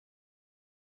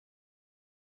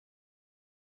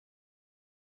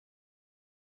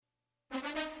The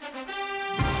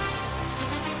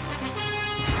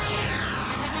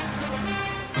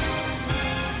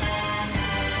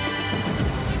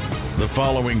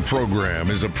following program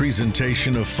is a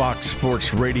presentation of Fox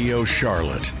Sports Radio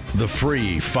Charlotte, the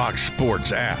free Fox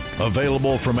Sports app,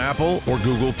 available from Apple or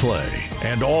Google Play,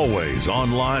 and always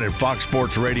online at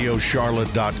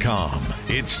foxsportsradiocharlotte.com.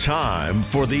 It's time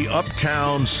for the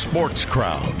Uptown Sports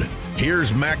Crowd.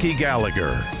 Here's Mackie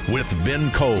Gallagher with Ben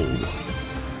Cole.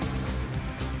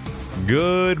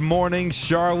 Good morning,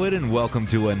 Charlotte, and welcome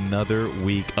to another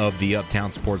week of the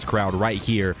Uptown Sports Crowd right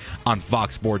here on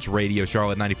Fox Sports Radio,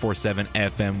 Charlotte 94.7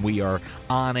 FM. We are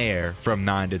on air from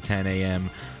 9 to 10 a.m.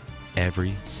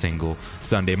 every single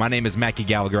Sunday. My name is Mackie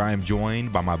Gallagher. I am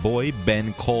joined by my boy,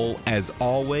 Ben Cole, as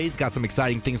always. Got some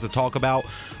exciting things to talk about.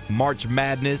 March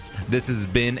Madness. This has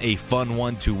been a fun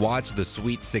one to watch. The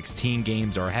Sweet 16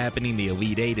 games are happening. The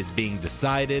Elite Eight is being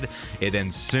decided. And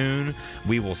then soon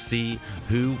we will see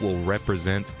who will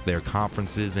represent their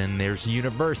conferences and their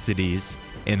universities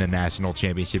in the national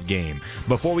championship game.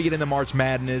 Before we get into March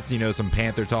Madness, some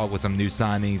Panther talk with some new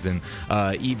signings and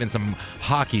even some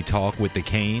hockey talk with the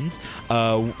Canes.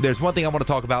 There's one thing I want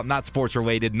to talk about, not sports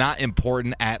related, not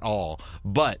important at all,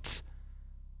 but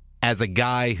as a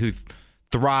guy who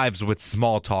thrives with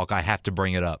small talk, I have to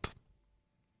bring it up.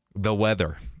 The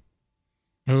weather.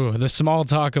 Ooh, the small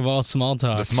talk of all small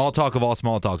talks. The small talk of all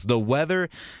small talks. The weather.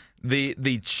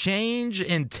 The change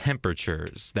in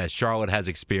temperatures that Charlotte has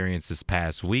experienced this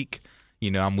past week.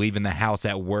 I'm leaving the house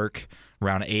at work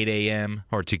around 8 a.m.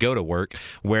 or to go to work,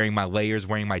 wearing my layers,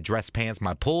 wearing my dress pants,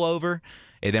 my pullover.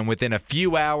 And then within a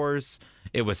few hours,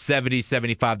 it was 70,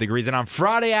 75 degrees. And on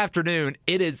Friday afternoon,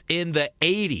 it is in the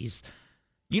 80s.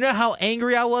 You know how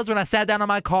angry I was when I sat down in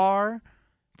my car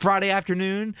Friday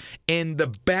afternoon, and the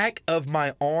back of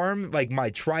my arm, like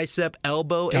my tricep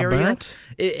elbow area, burnt?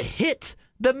 It hit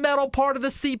the metal part of the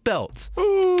seatbelt.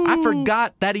 I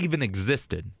forgot that even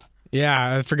existed.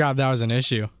 Yeah, I forgot that was an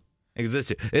issue.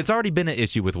 It's already been an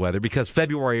issue with weather because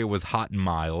February was hot and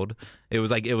mild. It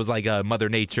was like Mother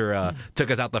Nature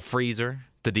took us out the freezer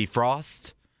to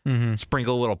defrost,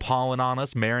 sprinkle a little pollen on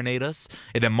us, marinate us,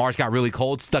 and then March got really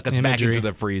cold, stuck us back into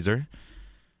the freezer.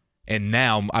 And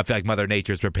now I feel like Mother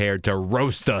Nature is prepared to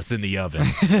roast us in the oven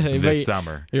this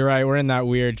summer. You're right. We're in that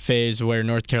weird phase where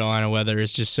North Carolina weather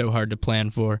is just so hard to plan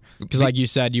for. Because like you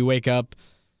said, you wake up,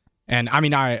 and I'm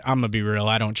going to be real.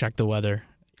 I don't check the weather.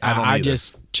 I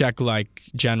just check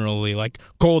generally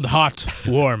cold, hot,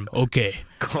 warm, okay.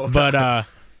 But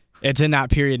it's in that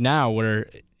period now where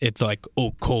it's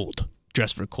cold.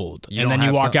 Dress for cold. And then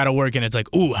you walk out of work and it's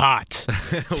hot.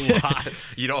 Hot.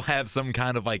 You don't have some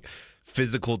kind of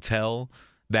physical tell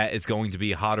that it's going to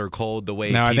be hot or cold the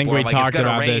way I think we talked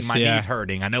about rain, this. My knee's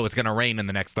hurting. I know it's going to rain in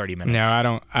the next 30 minutes.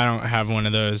 No, I don't have one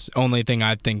of those. Only thing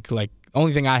I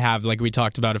have, like we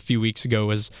talked about a few weeks ago,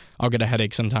 was I'll get a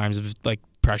headache sometimes if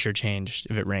pressure change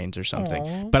if it rains or something.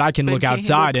 Aww, but I can look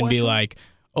outside and be like,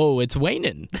 oh, it's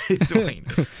waning. It's waning.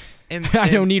 And I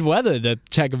don't need weather to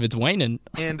check if it's waning.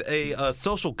 And a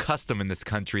social custom in this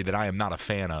country that I am not a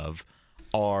fan of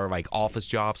are office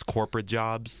jobs, corporate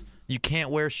jobs. You can't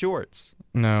wear shorts.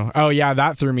 No. Oh, yeah,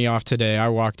 that threw me off today. I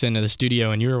walked into the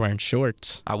studio and you were wearing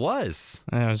shorts. I was.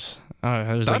 It was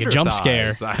like a jump scare.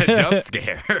 A jump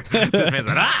scare. This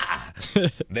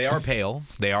man's They are pale.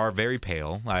 They are very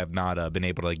pale. I have not been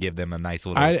able to give them a nice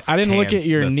little I didn't look at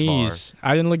your knees.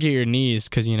 Far. I didn't look at your knees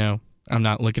because, I'm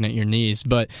not looking at your knees.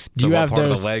 But do you have what part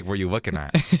those... of the leg were you looking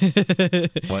at?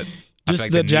 What?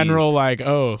 Just the general,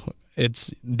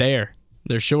 it's there.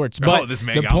 They're shorts. But this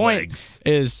man the got point legs.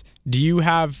 is, do you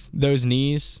have those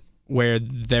knees where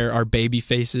there are baby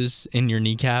faces in your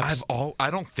kneecaps? I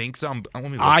don't think so. Let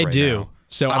me look I right do. now.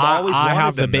 So I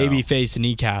have the them, baby though. face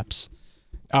kneecaps.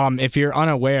 If you're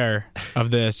unaware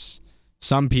of this,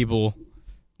 some people,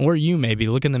 or you maybe,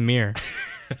 look in the mirror.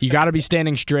 You got to be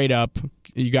standing straight up.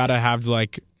 You got to have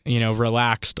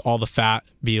relaxed, all the fat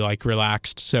be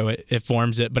relaxed so it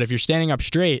forms it. But if you're standing up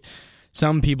straight,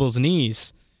 some people's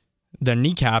knees, their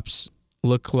kneecaps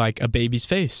look like a baby's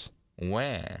face.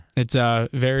 Where? It's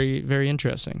very, very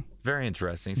interesting. Very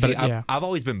interesting. See, But, yeah. I've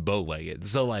always been bow-legged.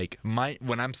 So,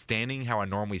 when I'm standing how I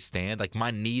normally stand,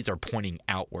 my knees are pointing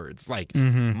outwards.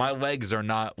 My legs are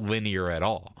not linear at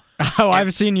all. Oh,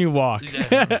 I've seen you walk.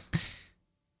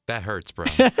 That hurts, bro.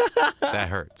 That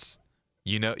hurts.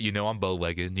 You know I'm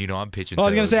bow-legged. You know I'm pitching Well, I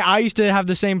was going to say, I used to have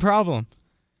the same problem.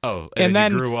 Oh, and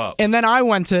then you grew up. And then I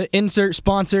went to insert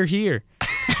sponsor here.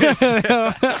 No,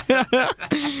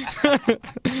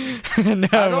 I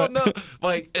don't know.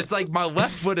 It's my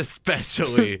left foot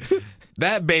especially.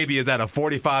 That baby is at a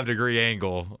 45-degree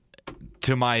angle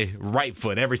to my right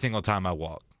foot every single time I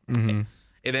walk. Mm-hmm.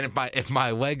 And then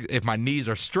if my knees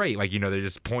are straight, like, they're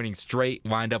just pointing straight,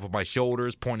 lined up with my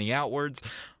shoulders pointing outwards,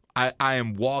 I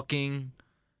am walking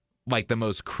like the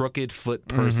most crooked foot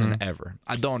person ever.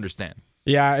 I don't understand.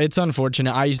 Yeah, it's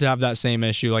unfortunate. I used to have that same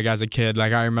issue, like, as a kid.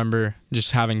 Like, I remember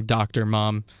just having doctor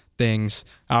mom things.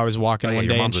 I was walking one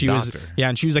day, and she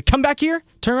was like, "Come back here,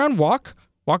 turn around, walk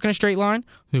in a straight line."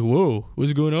 I'm like, whoa,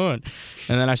 what's going on?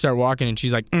 And then I start walking, and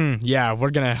she's like, "Yeah,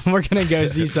 we're gonna go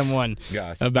see someone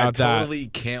about that." I totally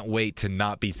can't wait to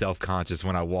not be self-conscious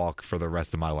when I walk for the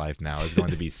rest of my life. Now it's going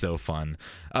to be so fun.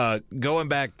 Going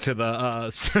back to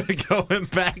the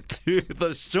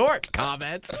short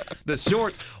comments, the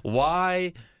shorts.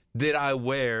 Why did I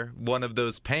wear one of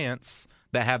those pants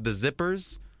that have the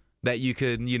zippers that you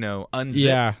could, unzip?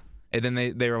 Yeah. And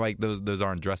then they were like, those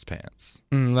aren't dress pants.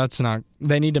 That's not.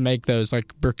 They need to make those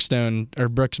like Brookstone or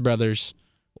Brooks Brothers.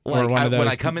 Like, or one of those when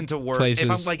I come into work,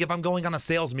 places. if I'm going on a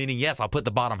sales meeting, yes, I'll put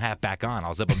the bottom half back on.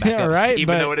 I'll zip them back up. Right,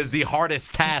 even though it is the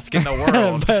hardest task in the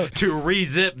world to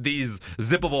re-zip these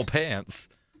zippable pants.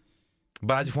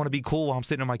 But I just want to be cool while I'm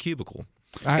sitting in my cubicle.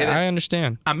 I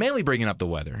understand. I'm mainly bringing up the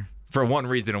weather for one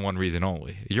reason and one reason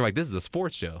only. You're like, this is a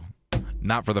sports show.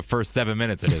 Not for the first 7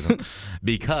 minutes, it isn't.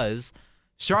 Because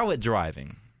Charlotte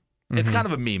driving, it's kind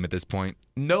of a meme at this point.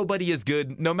 Nobody is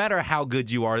good. No matter how good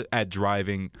you are at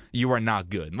driving, you are not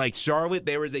good. Like Charlotte,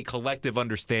 there is a collective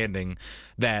understanding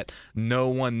that no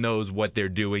one knows what they're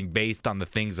doing based on the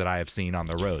things that I have seen on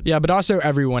the road. Yeah, but also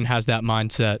everyone has that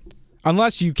mindset.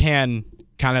 Unless you can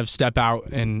kind of step out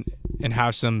and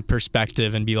have some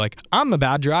perspective and be like, I'm a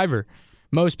bad driver.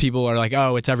 Most people are like,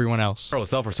 oh, it's everyone else. Oh,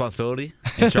 self-responsibility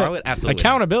in Charlotte? Absolutely.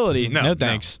 Accountability? No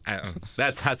thanks. No.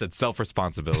 That's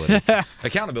self-responsibility.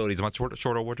 Accountability is a much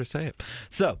shorter word to say it.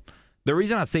 So, the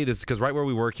reason I say this is because right where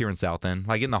we work here in South End,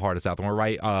 like in the heart of South End, we're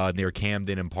right near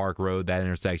Camden and Park Road, that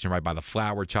intersection right by the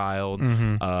Flower Child.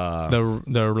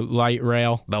 The light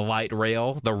rail. The light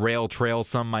rail. The rail trail,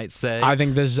 some might say. I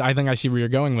think I see where you're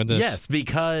going with this. Yes,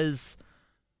 because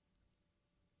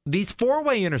these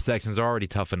four-way intersections are already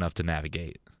tough enough to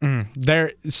navigate.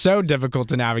 They're so difficult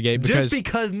to navigate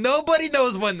because nobody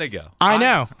knows when to go. I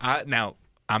know. Now,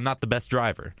 I'm not the best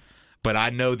driver, but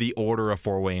I know the order of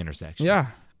four-way intersections. Yeah.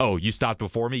 Oh, you stopped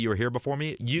before me? You were here before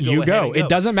me? You go. Go. It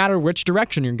doesn't matter which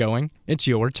direction you're going. It's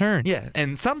your turn. Yeah,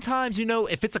 and sometimes,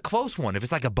 if it's a close one, if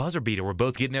it's like a buzzer beater, we're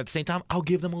both getting there at the same time, I'll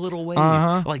give them a little wave.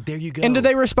 Like, there you go. And do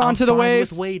they respond to the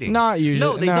wave? With waiting. Not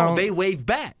usually. No, they don't. They wave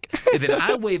back. And then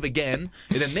I wave again,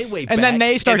 and then they wave back. And then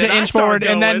they start to inch forward,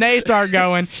 and then they start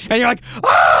going. And you're like,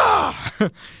 ah!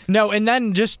 No, and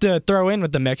then just to throw in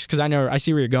with the mix, because I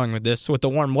see where you're going with this, with the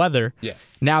warm weather.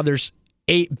 Yes. Now there's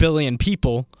 8 billion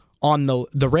people on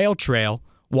the rail trail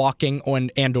walking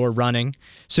and or running.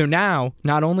 So now,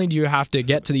 not only do you have to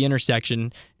get to the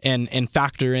intersection and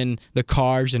factor in the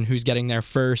cars and who's getting there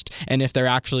first and if they're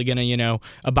actually going to,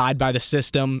 abide by the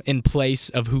system in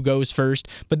place of who goes first,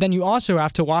 but then you also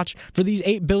have to watch for these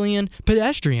 8 billion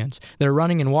pedestrians. They're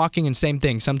running and walking and same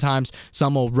thing. Sometimes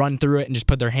some will run through it and just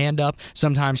put their hand up.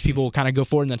 Sometimes people will kind of go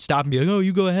forward and then stop and be like, oh,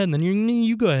 you go ahead, and then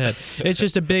you go ahead. It's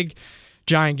just a big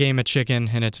giant game of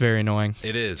chicken, and it's very annoying.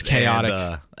 It is. It's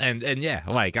chaotic. And yeah,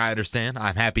 like, I understand.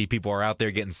 I'm happy people are out there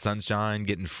getting sunshine,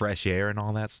 getting fresh air and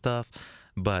all that stuff.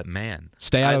 But, man.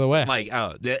 Stay out of the way. Like,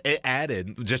 it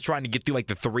added, just trying to get through, like,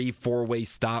 the 3-4-way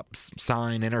stop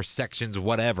sign intersections,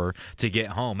 whatever, to get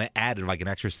home. It added, like, an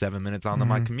extra 7 minutes onto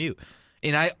my commute.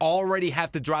 And I already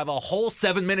have to drive a whole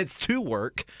 7 minutes to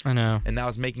work. I know. And that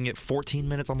was making it 14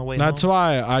 minutes on the way home. That's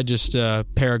why I just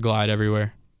paraglide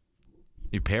everywhere.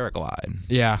 You paraglide?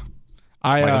 Yeah.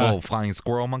 Like a little flying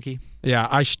squirrel monkey? Yeah,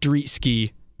 I street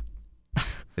ski.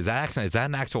 Is that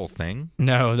an actual thing?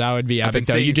 No, that would be epic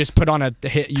though. You just put on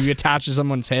you attach to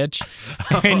someone's hitch,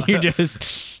 and you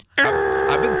just.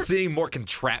 I've been seeing more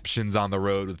contraptions on the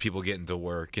road with people getting to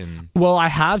work and. Well, I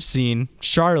have seen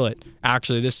Charlotte.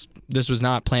 Actually, this was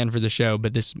not planned for the show,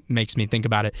 but this makes me think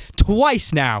about it.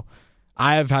 Twice now,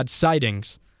 I have had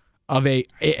sightings of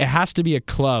it has to be a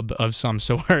club of some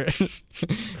sort.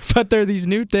 But they're these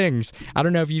new things. I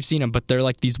don't know if you've seen them, but they're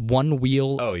like these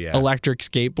one-wheel electric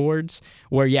skateboards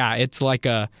where,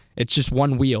 it's just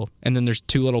one wheel, and then there's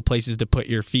 2 little places to put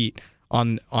your feet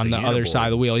on the other side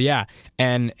of the wheel. Yeah,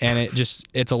 and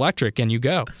it's electric, and you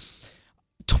go.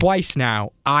 Twice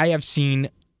now, I have seen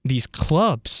these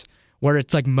clubs where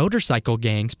it's like motorcycle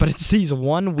gangs, but it's these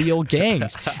one-wheel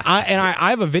gangs. I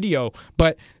have a video,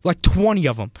 but like 20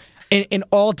 of them. In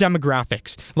all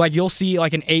demographics. Like, you'll see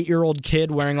like an 8-year-old kid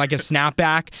wearing like a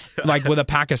snapback, like with a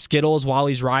pack of Skittles while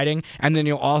he's riding. And then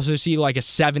you'll also see like a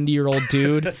 70-year-old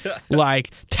dude, like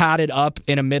tatted up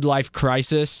in a midlife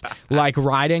crisis, like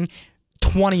riding.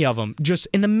 20 of them just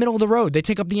in the middle of the road. They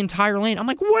take up the entire lane. I'm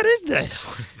like, what is this?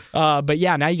 But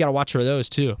yeah, now you got to watch for those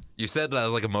too. You said that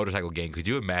was like a motorcycle gang. Could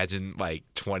you imagine like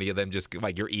 20 of them just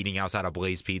like you're eating outside of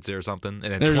Blaze Pizza or something, and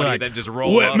then There's 20 like, of them just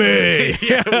roll with up? Me.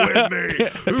 Yeah, with me.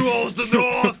 Who owns the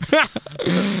North?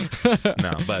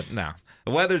 No.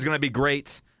 The weather's gonna be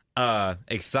great.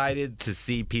 Excited to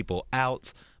see people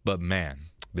out, but man,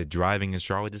 the driving in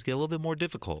Charlotte just get a little bit more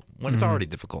difficult when it's already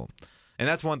difficult. And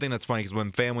that's one thing that's funny because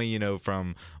when family,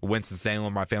 from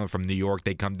Winston-Salem, my family from New York,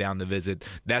 they come down to visit.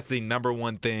 That's the number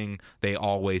one thing they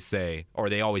always say, or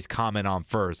they always comment on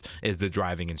first, is the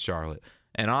driving in Charlotte.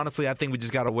 And honestly, I think we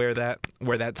just got to wear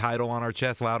that title on our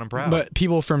chest, loud and proud. But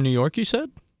people from New York, you said?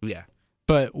 Yeah.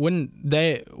 But wouldn't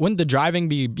the driving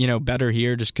be better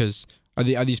here just because are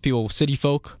these people city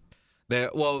folk?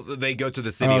 They go to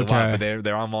the city a lot, but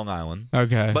they're on Long Island.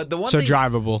 Okay. But the one thing,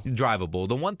 drivable.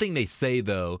 The one thing they say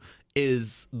though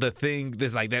is the thing.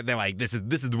 This like they're like this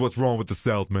is what's wrong with the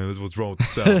South, man. This is what's wrong with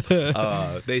the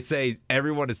South. They say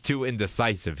everyone is too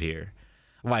indecisive here.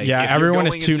 Like, yeah, everyone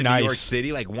is too nice. New York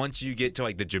City, like once you get to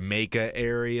like the Jamaica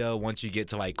area, once you get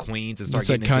to like Queens and start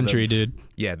getting into country, dude.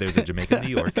 Yeah, there's a Jamaica, New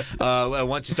York.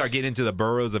 Once you start getting into the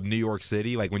boroughs of New York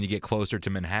City, like when you get closer to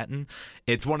Manhattan,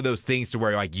 it's one of those things to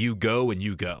where like you go,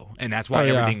 and that's why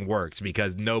everything works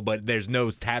because there's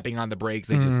no tapping on the brakes;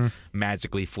 they just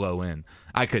magically flow in.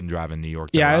 I couldn't drive in New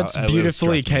York. Yeah, it's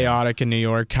beautifully chaotic in New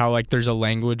York. How like there's a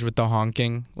language with the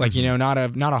honking, like not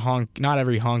a honk, not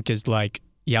every honk is like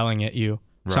yelling at you.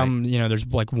 Right. Some, there's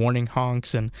like warning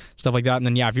honks and stuff like that. And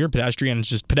then, if you're a pedestrian, it's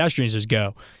just pedestrians just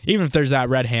go. Even if there's that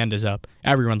red hand is up,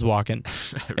 everyone's walking.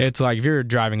 It's like if you're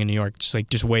driving in New York,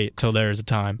 just wait till there's a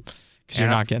time because you're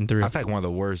not getting through. I think one of the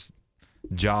worst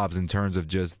jobs in terms of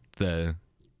just the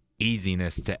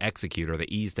easiness to execute or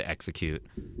the ease to execute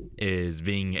is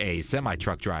being a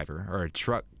semi-truck driver or a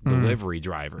truck delivery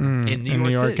driver in New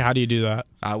York City. How do you do that?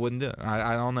 I wouldn't do it.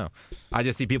 I don't know. I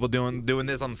just see people doing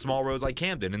this on small roads like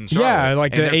Camden and Charlotte. Yeah,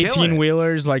 like the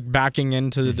 18-wheelers like backing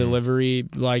into the delivery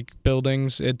like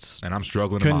buildings. And I'm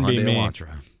struggling in my Hyundai Elantra.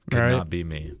 Could not be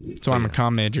me. That's why I'm a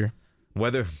comm major.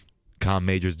 Comm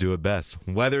majors do it best.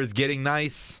 Weather's getting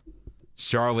nice.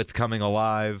 Charlotte's coming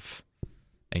alive.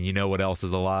 And you know what else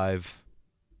is alive?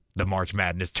 The March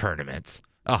Madness tournament.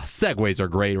 Oh, segues are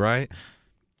great, right?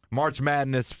 March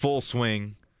Madness, full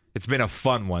swing. It's been a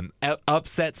fun one.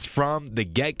 Upsets from the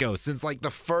get-go since like the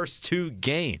first two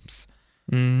games.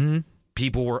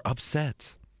 People were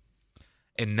upset.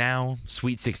 And now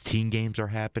Sweet 16 games are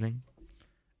happening.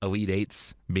 Elite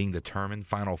Eights being determined.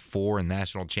 Final Four and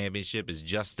National Championship is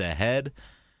just ahead.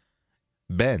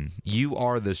 Ben, you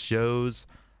are the show's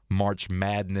March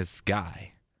Madness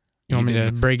guy. You want me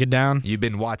to break it down? You've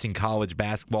been watching college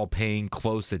basketball, paying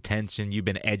close attention. You've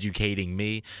been educating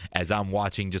me as I'm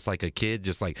watching just like a kid,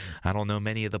 just like, I don't know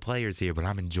many of the players here, but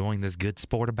I'm enjoying this good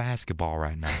sport of basketball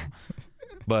right now.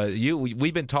 But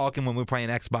we've been talking when we're playing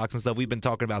Xbox and stuff. We've been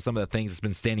talking about some of the things that's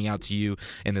been standing out to you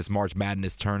in this March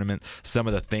Madness tournament, some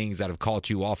of the things that have caught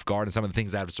you off guard, and some of the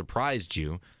things that have surprised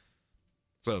you.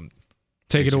 So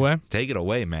take it away. Take it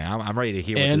away, man. I'm ready to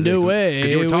hear what and this is. Away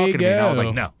because you were talking we to go. me, and I was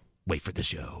like, no. Wait for the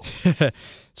show.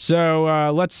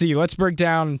 So let's see. Let's break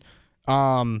down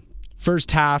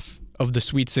first half of the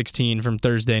Sweet 16 from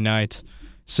Thursday night.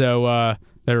 So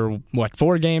there were,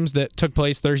 4 games that took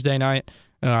place Thursday night?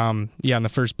 In the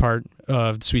first part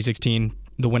of the Sweet 16,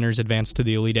 the winners advanced to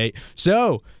the Elite Eight.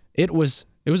 So it was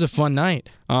a fun night.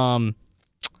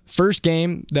 First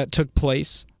game that took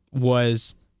place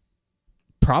was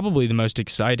probably the most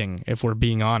exciting, if we're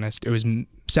being honest. It was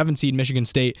 7-seed Michigan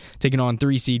State taking on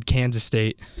 3-seed Kansas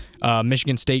State.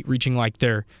 Michigan State reaching like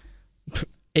their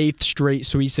 8th straight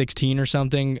Sweet 16 or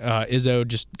something. Izzo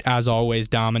just, as always,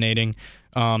 dominating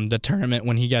the tournament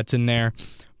when he gets in there.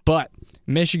 But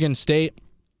Michigan State,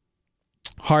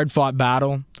 hard-fought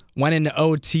battle, went into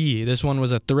OT. This one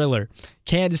was a thriller.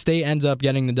 Kansas State ends up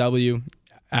getting the W,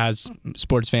 as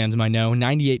sports fans might know,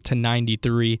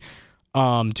 98-93.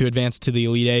 To advance to the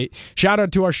Elite Eight. Shout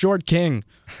out to our short king,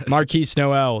 Marquise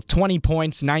Noel. 20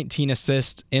 points, 19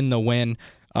 assists in the win.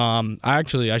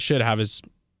 I should have his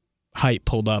height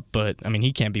pulled up, but I mean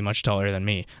he can't be much taller than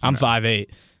me. I'm 5'8",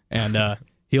 and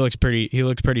he looks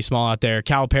pretty small out there.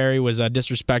 Calipari was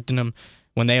disrespecting him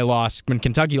when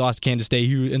Kentucky lost to Kansas State.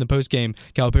 In the post game,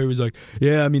 Calipari was like,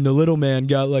 "Yeah, I mean the little man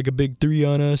got like a big 3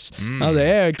 on us." I was like,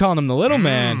 "Yeah, calling him the little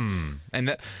man."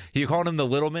 And he called him the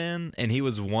little man, and he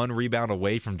was 1 rebound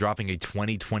away from dropping a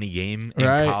 20-20 game in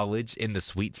college in the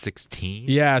Sweet 16.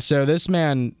 Yeah, so this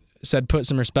man said, "Put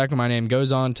some respect on my name,"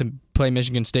 goes on to play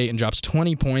Michigan State and drops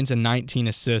 20 points and 19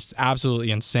 assists.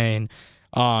 Absolutely insane.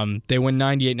 They win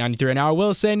 98-93. Now, I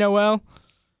will say, Noel,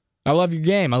 I love your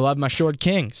game. I love my short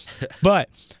kings. But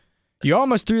you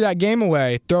almost threw that game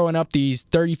away throwing up these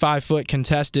 35-foot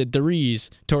contested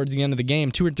threes towards the end of the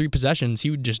game. 2 or 3 possessions,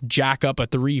 he would just jack up a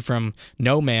three from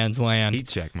no man's land. Heat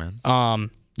check, man.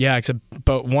 Yeah,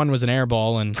 but one was an air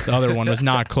ball and the other one was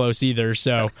not close either.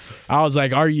 So I was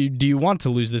like, do you want to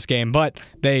lose this game? But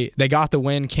they got the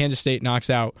win. Kansas State knocks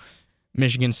out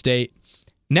Michigan State.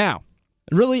 Now,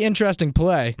 really interesting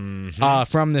play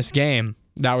from this game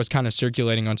that was kind of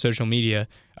circulating on social media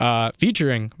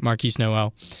featuring Marquise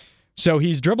Noel. So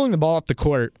he's dribbling the ball up the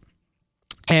court,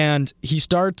 and he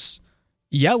starts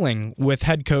yelling with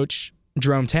head coach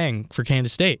Jerome Tang for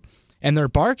Kansas State. And they're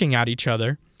barking at each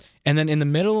other. And then in the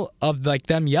middle of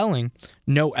them yelling,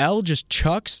 Noel just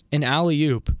chucks an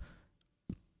alley-oop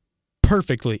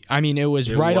perfectly. I mean, it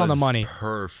was right on the money.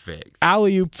 Perfect.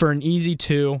 Alley-oop for an easy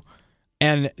 2.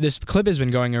 And this clip has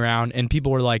been going around, and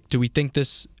people were like, do we think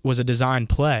this was a design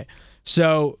play?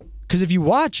 So, because if you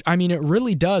watch, I mean, it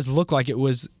really does look like it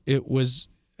was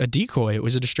a decoy. It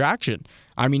was a distraction.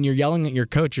 I mean, you're yelling at your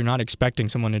coach. You're not expecting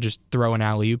someone to just throw an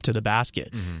alley-oop to the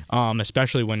basket,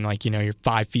 especially when, you're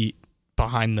 5 feet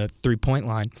behind the three-point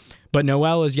line. But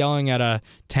Noel is yelling at a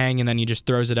Tang, and then he just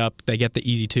throws it up. They get the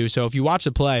easy 2. So if you watch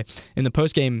the play, in the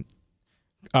post-game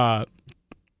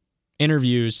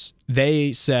interviews,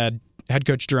 they said, head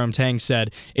coach Jerome Tang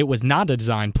said it was not a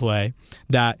design play,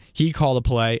 that he called a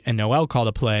play and Noel called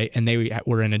a play, and they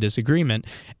were in a disagreement.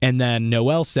 And then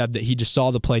Noel said that he just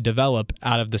saw the play develop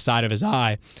out of the side of his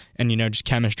eye, and, just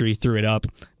chemistry, threw it up.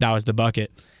 That was the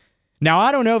bucket. Now,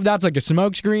 I don't know if that's like a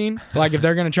smokescreen, if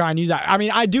they're going to try and use that. I mean,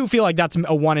 I do feel like that's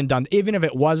a one-and-done. Even if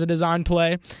it was a design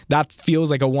play, that feels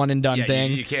like a one-and-done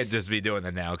thing. You can't just be doing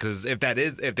that now, because if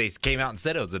they came out and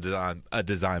said it was a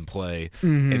design play,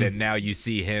 and then now you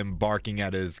see him barking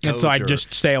at his coach. It's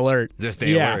just stay alert. Just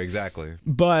stay alert, exactly.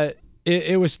 But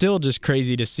it was still just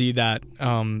crazy to see that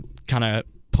kind of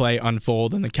play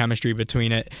unfold and the chemistry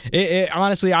between it.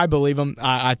 Honestly, I believe them.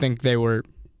 I think they were...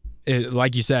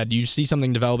 like you said, you see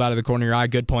something develop out of the corner of your eye.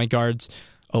 Good point guards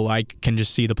alike can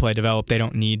just see the play develop. They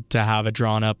don't need to have a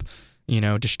drawn up,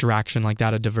 distraction like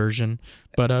that, a diversion.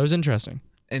 But it was interesting.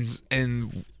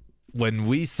 And when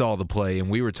we saw the play and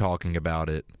we were talking about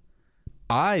it,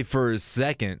 I for a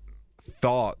second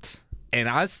thought, and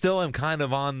I still am kind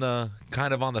of on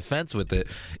the fence with it.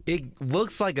 It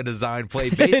looks like a design play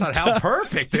based on how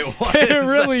perfect it was. It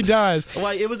really does.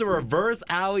 It was a reverse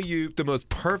alley-oop, the most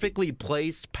perfectly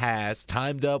placed pass,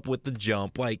 timed up with the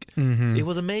jump. It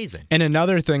was amazing. And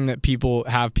another thing that people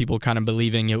kind of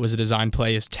believing it was a design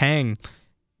play is Tang.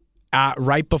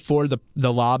 Right before the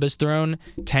lob is thrown,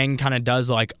 Tang kind of does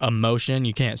a motion.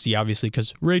 You can't see obviously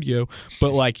because radio,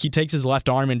 but he takes his left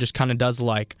arm and just kind of does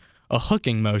a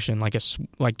hooking motion,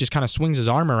 just kind of swings his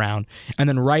arm around, and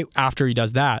then right after he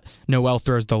does that, Noel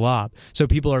throws the lob. So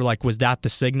people are like, was that the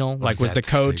signal? Was the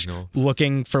coach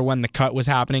looking for when the cut was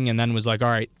happening and then was like, all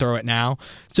right, throw it now?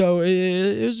 So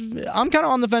I'm kind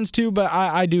of on the fence too, but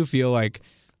I do feel like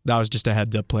that was just a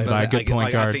heads-up play by a good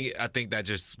point guard. I think that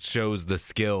just shows the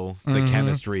skill, the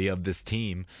chemistry of this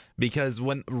team, because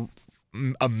when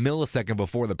a millisecond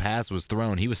before the pass was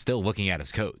thrown, he was still looking at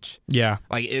his coach. Yeah.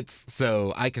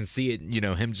 So I can see it,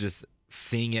 him just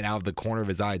seeing it out of the corner of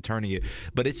his eye, turning it.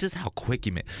 But it's just how quick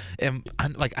he made. And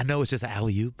I know it's just an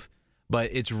alley-oop, but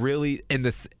it's really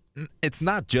it's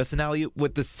not just an alley-oop.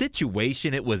 With the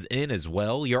situation it was in as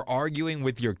well, you're arguing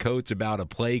with your coach about a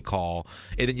play call,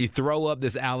 and then you throw up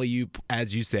this alley-oop,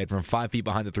 as you said, from 5 feet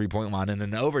behind the three-point line in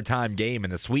an overtime game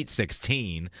in the Sweet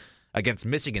 16 against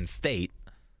Michigan State.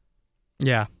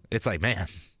 Yeah. It's man.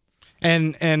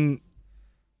 And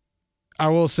I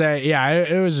will say, yeah,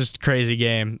 it was just a crazy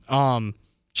game.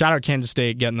 Shout out Kansas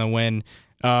State getting the win.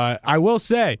 I will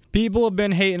say, people have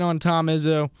been hating on Tom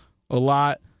Izzo a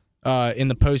lot. In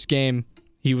the post game,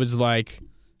 he was like,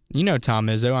 Tom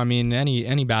Izzo. I mean,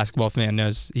 any basketball fan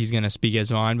knows he's going to speak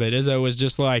his mind, but Izzo was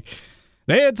just like,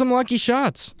 they had some lucky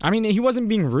shots. I mean, he wasn't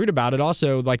being rude about it.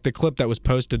 Also, the clip that was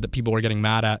posted that people were getting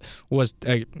mad at was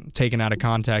taken out of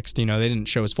context. They didn't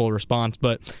show his full response,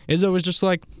 but Izzo was just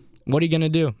like, what are you going to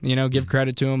do? Give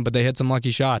credit to him, but they hit some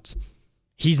lucky shots.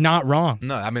 He's not wrong.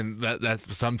 No, I mean,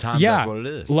 that's sometimes that's what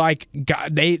it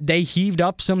is. They heaved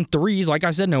up some threes. Like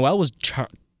I said, Noel was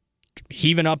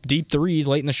heaving up deep threes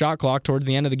late in the shot clock towards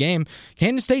the end of the game.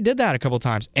 Kansas State did that a couple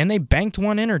times, and they banked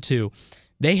one in or two.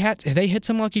 They hit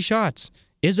some lucky shots.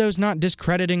 Izzo's not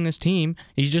discrediting this team.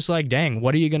 He's just like, dang,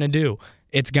 what are you going to do?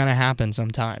 It's going to happen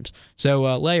sometimes. So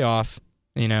lay off.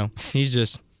 He's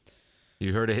just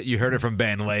You heard it from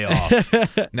Ben. Lay off.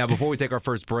 Now, before we take our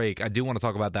first break, I do want to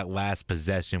talk about that last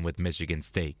possession with Michigan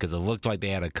State because it looked like they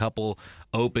had a couple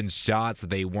open shots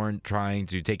that they weren't trying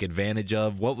to take advantage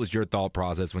of. What was your thought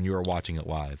process when you were watching it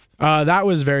live? That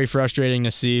was very frustrating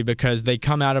to see because they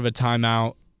come out of a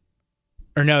timeout.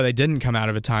 Or no, they didn't come out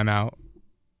of a timeout.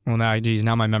 Well,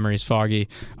 now my memory's foggy.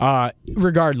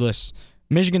 Regardless,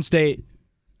 Michigan State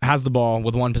has the ball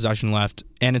with one possession left,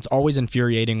 and it's always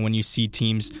infuriating when you see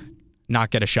teams not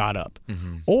get a shot up.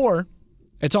 Mm-hmm. Or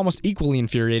it's almost equally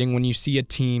infuriating when you see a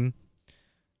team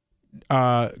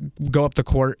go up the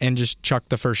court and just chuck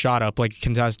the first shot up like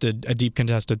a deep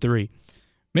contested three.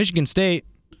 Michigan State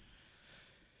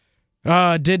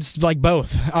did like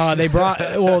both. They brought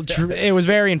it was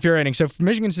very infuriating. So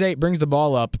Michigan State brings the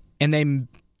ball up and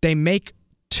they make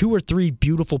 2 or 3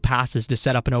 beautiful passes to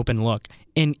set up an open look,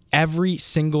 and every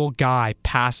single guy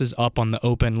passes up on the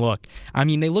open look. I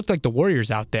mean, they looked like the Warriors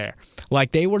out there.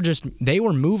 Like they were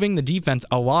moving the defense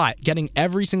a lot, getting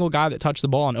every single guy that touched the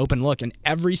ball an open look, and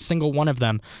every single one of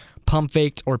them pump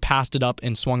faked or passed it up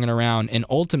and swung it around. And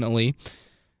ultimately,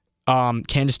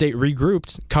 Kansas State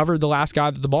regrouped, covered the last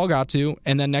guy that the ball got to,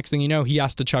 and then next thing you know, he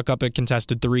has to chuck up a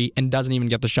contested three and doesn't even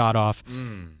get the shot off,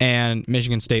 and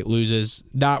Michigan State loses.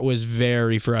 That was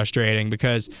very frustrating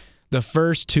because the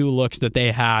first 2 looks that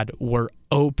they had were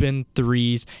open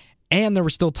threes, and there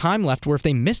was still time left where if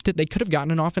they missed it, they could have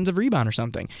gotten an offensive rebound or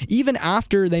something. Even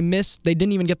after they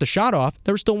didn't even get the shot off,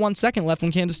 there was still 1 second left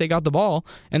when Kansas State got the ball,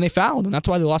 and they fouled, and that's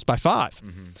why they lost by 5.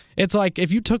 Mm-hmm. It's like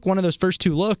if you took one of those first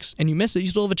 2 looks and you miss it, you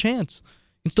still have a chance.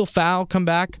 You can still foul, come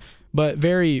back, but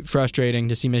very frustrating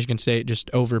to see Michigan State just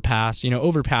overpass.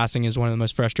 Overpassing is one of the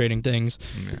most frustrating things.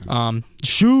 Yeah.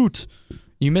 Shoot!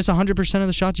 You miss 100% of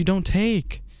the shots you don't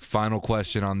take. Final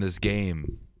question on this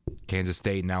game. Kansas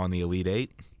State now in the Elite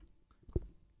Eight.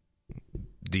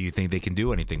 Do you think they can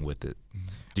do anything with it?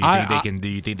 Do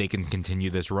you think they can continue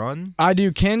this run? I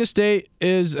do. Kansas State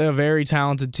is a very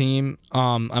talented team.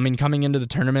 Coming into the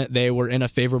tournament, they were in a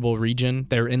favorable region.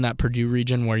 They were in that Purdue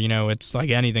region where, it's like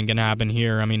anything can happen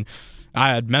here.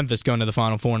 I had Memphis going to the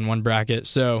Final Four in one bracket,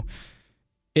 so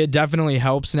it definitely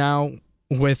helps now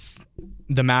with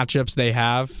the matchups they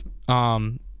have.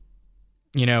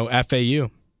 FAU.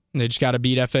 They just got to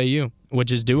beat FAU,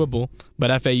 which is doable.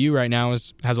 But FAU right now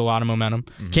has a lot of momentum.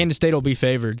 Mm-hmm. Kansas State will be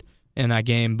favored in that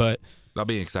game, but that'll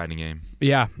be an exciting game.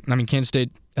 Yeah, Kansas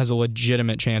State has a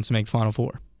legitimate chance to make Final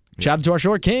Four. Yeah. Shout out to our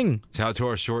short king. Shout out to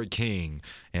our short king.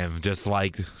 And just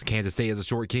like Kansas State has a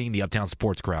short king, the Uptown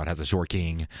Sports Crowd has a short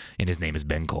king, and his name is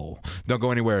Ben Cole. Don't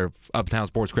go anywhere. Uptown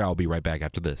Sports Crowd will be right back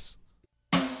after this.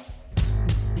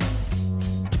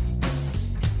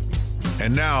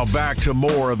 And now back to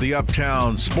more of the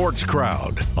Uptown Sports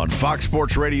Crowd on Fox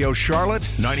Sports Radio Charlotte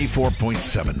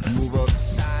 94.7. Move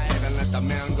aside and let the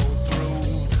man go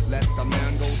through. Let the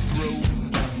man go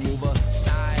through. Move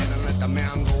aside and let the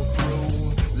man go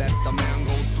through. Let the man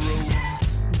go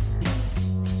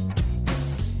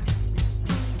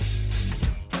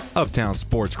through. Uptown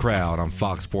Sports Crowd on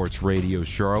Fox Sports Radio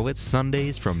Charlotte,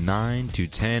 Sundays from 9 to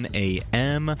 10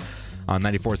 a.m. On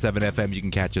 94.7 FM, you can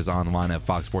catch us online at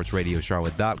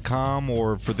foxsportsradiocharlotte.com,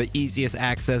 or for the easiest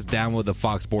access, download the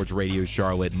Fox Sports Radio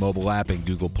Charlotte mobile app in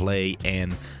Google Play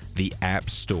and the App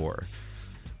Store.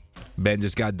 Ben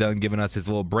just got done giving us his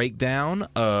little breakdown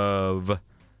of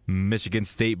Michigan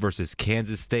State versus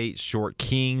Kansas State. Short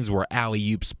Kings. Were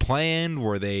alley-oops planned?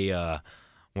 Were they?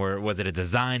 Was it a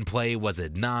design play? Was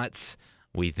it not?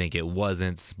 We think it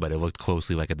wasn't, but it looked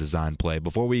closely like a design play.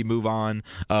 Before we move on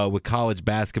with college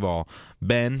basketball,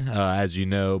 Ben, as you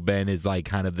know, Ben is like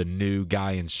kind of the new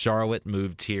guy in Charlotte,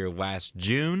 moved here last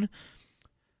June.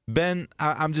 Ben,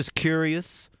 I'm just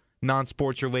curious,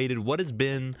 non-sports related, what has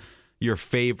been your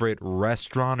favorite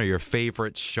restaurant or your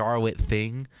favorite Charlotte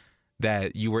thing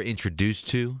that you were introduced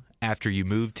to after you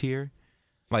moved here?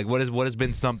 Like, what has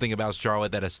been something about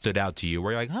Charlotte that has stood out to you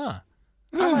where you're like,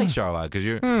 I like Charlotte because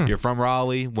you're from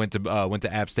Raleigh, went to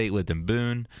App State, lived in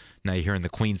Boone. Now you're here in the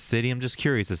Queen City. I'm just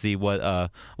curious to see what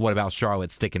about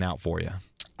Charlotte's sticking out for you.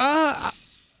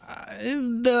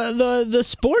 The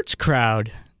sports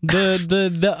crowd,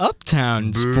 the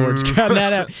Uptown sports crowd.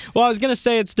 Well, I was gonna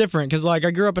say it's different because I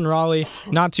grew up in Raleigh,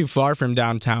 not too far from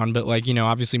downtown, but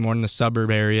obviously more in the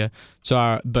suburb area.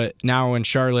 So, but now in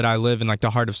Charlotte, I live in the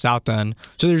heart of South End.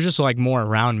 So there's just more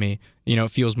around me.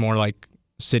 It feels more like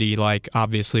city,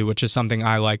 obviously, which is something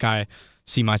I like. I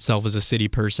see myself as a city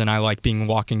person. I like being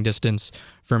walking distance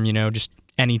from just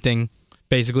anything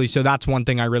basically. So that's one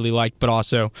thing I really like. But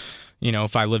also,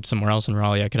 if I lived somewhere else in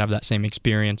Raleigh, I could have that same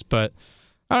experience. But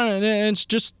I don't know. It's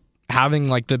just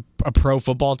having a pro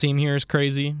football team here is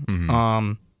crazy.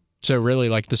 Mm-hmm. So really,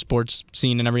 like the sports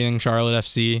scene and everything, Charlotte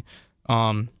FC.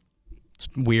 It's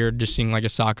weird just seeing like a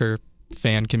soccer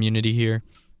fan community here.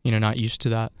 Not used to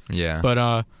that. Yeah. But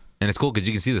and it's cool because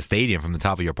you can see the stadium from the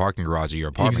top of your parking garage or your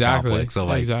apartment complex. So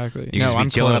exactly. You can just be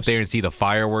chilling up there and see the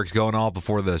fireworks going off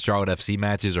before the Charlotte FC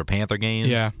matches or Panther games.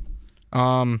 Yeah.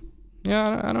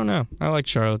 Yeah, I don't know. I like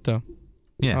Charlotte though.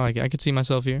 Yeah. I could see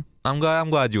myself here. I'm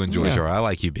glad you enjoy Charlotte. I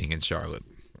like you being in Charlotte.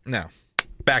 Now,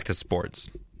 back to sports.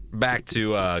 Back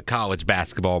to college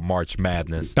basketball March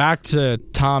Madness. Back to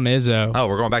Tom Izzo. Oh,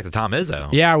 we're going back to Tom Izzo.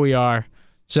 Yeah, we are.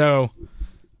 So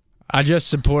I just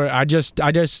said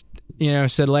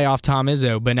lay off Tom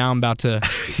Izzo, but now I'm about to.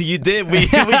 You did. We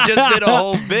just did a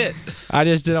whole bit. I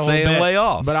just did a whole bit. Saying lay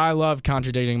off. But I love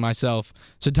contradicting myself.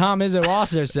 So Tom Izzo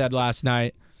also said last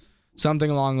night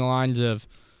something along the lines of,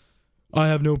 I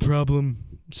have no problem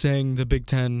saying the Big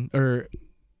Ten, or,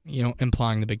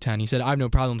 implying the Big Ten. He said, I have no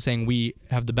problem saying we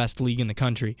have the best league in the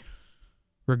country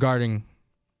regarding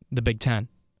the Big Ten.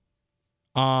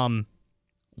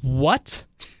 What?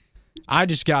 I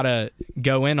just got to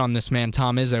go in on this man,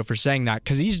 Tom Izzo, for saying that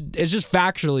because it's just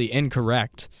factually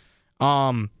incorrect.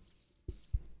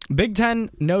 Big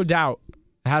Ten, no doubt,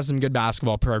 has some good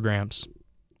basketball programs.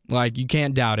 Like, you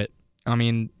can't doubt it. I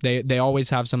mean, they always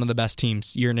have some of the best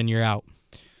teams year in and year out.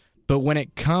 But when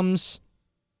it comes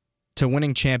to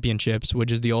winning championships,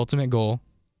 which is the ultimate goal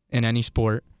in any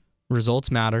sport,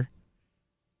 results matter.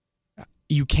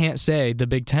 You can't say the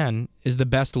Big Ten is the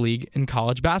best league in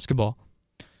college basketball.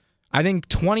 I think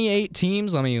 28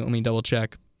 teams, let me double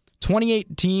check.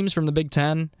 28 teams from the Big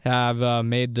Ten have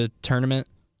made the tournament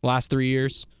last 3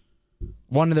 years.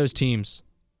 One of those teams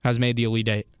has made the Elite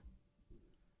Eight.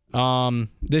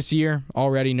 This year,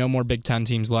 already no more Big Ten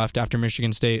teams left after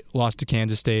Michigan State lost to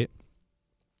Kansas State.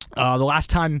 The last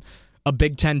time a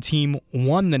Big Ten team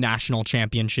won the national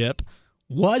championship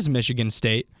was Michigan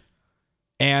State,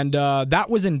 and that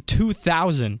was in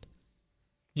 2000.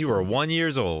 You were 1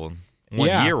 year old.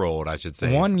 Yeah. Year old, I should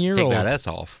say. 1 year old. Take that S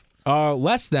off.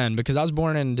 Less than, because I was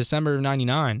born in December of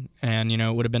 99, and,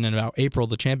 it would have been in about April,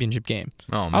 the championship game.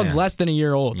 Oh, man. I was less than a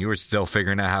year old. You were still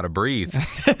figuring out how to breathe.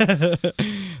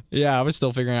 Yeah, I was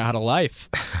still figuring out how to life.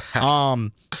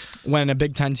 When a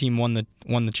Big Ten team won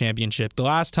the championship. The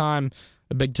last time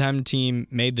a Big Ten team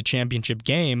made the championship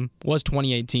game was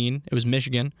 2018. It was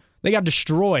Michigan. They got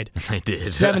destroyed. They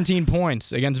did. 17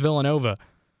 points against Villanova.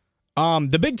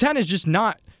 The Big Ten is just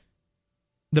not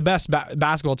the best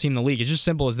basketball team in the league. It's just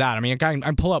simple as that. I mean, I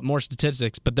can pull up more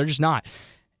statistics, but they're just not.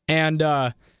 And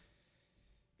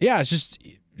it's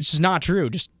just not true.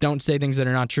 Just don't say things that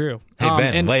are not true. Hey,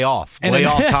 Ben, lay off. Lay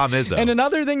off Tom Izzo. And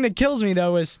another thing that kills me,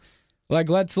 though, is,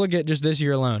 let's look at just this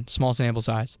year alone, small sample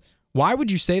size. Why would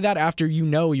you say that after you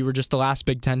were just the last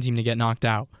Big Ten team to get knocked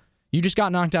out? You just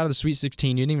got knocked out of the Sweet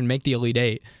 16. You didn't even make the Elite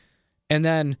Eight. And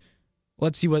then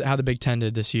let's see how the Big Ten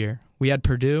did this year. We had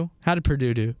Purdue. How did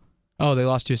Purdue do? Oh, they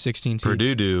lost to a 16 seed.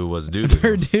 Purdue was doo-doo.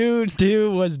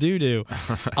 Purdue was doo-doo.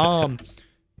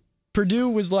 Purdue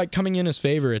was coming in as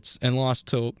favorites and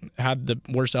had the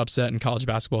worst upset in college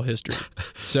basketball history.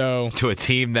 So to a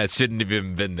team that shouldn't have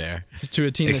even been there. To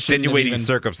a team extenuating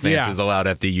circumstances allowed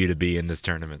FDU to be in this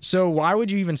tournament. So why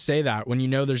would you even say that when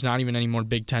there's not even any more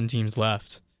Big Ten teams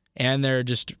left? And they're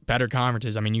just better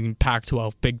conferences. I mean, you can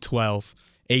Pac-12, Big 12,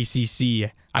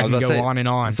 ACC. I can go on and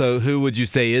on. So who would you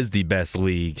say is the best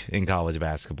league in college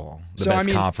basketball? The best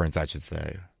conference, I should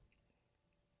say.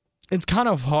 It's kind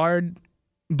of hard,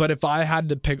 but if I had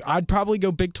to pick, I'd probably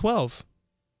go Big 12.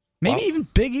 Maybe even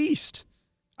Big East.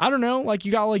 I don't know.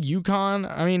 You got UConn.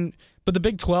 I mean, but the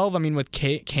Big 12, with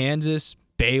Kansas,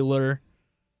 Baylor,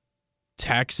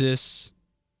 Texas,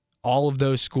 all of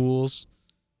those schools.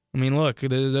 I mean, look,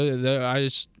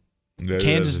 Kansas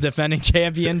defending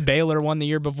champion. Baylor won the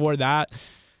year before that.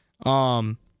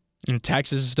 And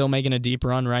Texas is still making a deep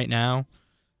run right now.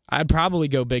 I'd probably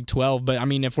go Big 12, but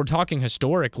if we're talking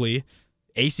historically,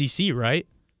 ACC, right?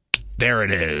 There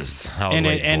it is.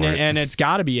 And it's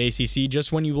got to be ACC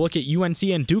just when you look at UNC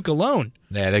and Duke alone.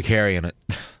 Yeah, they're carrying it.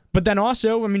 But then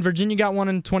also, Virginia got one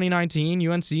in 2019,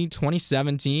 UNC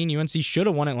 2017. UNC should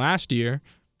have won it last year.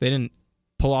 They didn't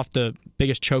pull off the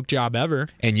biggest choke job ever.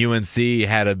 And UNC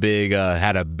had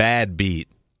a bad beat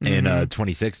in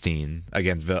 2016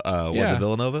 against was it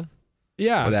Villanova?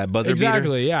 Yeah, or that buzzer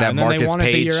exactly. Beater? Yeah, that and then Marcus they won it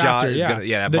the Page year shot. After.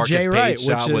 That the Marcus Jay Page Wright,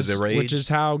 shot was erased. Which is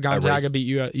how Gonzaga beat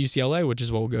UCLA, which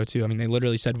is what we'll go to. They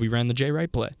literally said we ran the Jay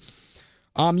Wright play.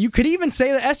 You could even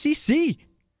say the SEC.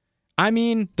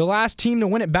 The last team to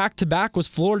win it back-to-back was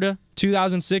Florida,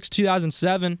 2006,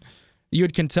 2007. You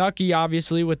had Kentucky,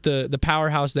 obviously, with the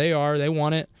powerhouse they are. They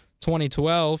won it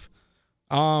 2012.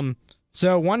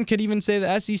 So one could even say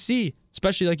the SEC.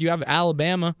 especially like you have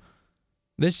Alabama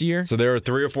this year. So there are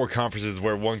 3 or 4 conferences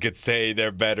where one could say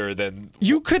they're better than...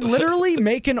 You could literally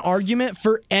make an argument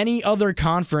for any other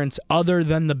conference other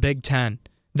than the Big Ten.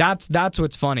 That's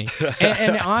what's funny.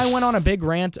 And I went on a big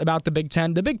rant about the Big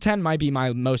Ten. The Big Ten might be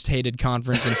my most hated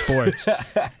conference in sports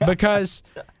because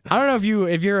I don't know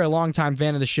if you're a longtime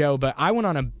fan of the show, but I went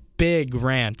on a big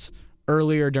rant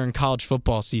earlier during college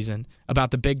football season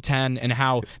about the Big Ten and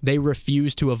how they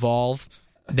refuse to evolve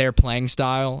their playing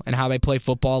style and how they play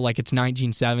football like it's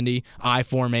 1970, I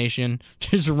formation,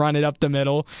 just run it up the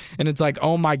middle. And it's like,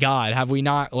 oh my God, have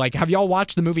y'all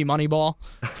watched the movie Moneyball?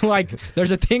 Like,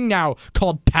 there's a thing now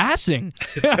called passing.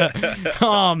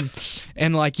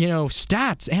 And like,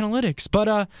 stats, analytics.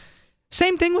 But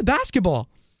same thing with basketball.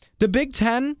 The Big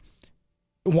Ten,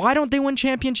 why don't they win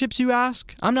championships, you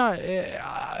ask? I'm not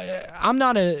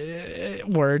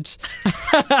words.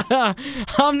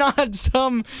 I'm not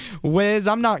some whiz.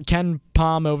 I'm not Ken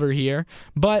Palm over here.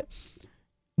 But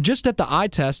just at the eye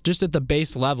test, just at the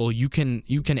base level, you can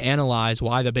analyze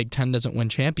why the Big Ten doesn't win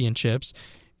championships.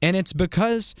 And it's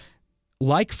because,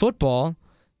 like football,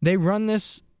 they run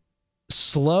this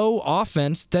slow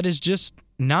offense that is just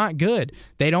not good.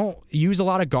 They don't use a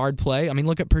lot of guard play. I mean,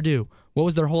 look at Purdue. What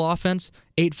was their whole offense?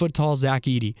 8-foot-tall Zach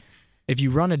Edey. If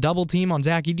you run a double team on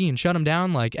Zach Edey and shut him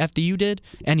down like FDU did,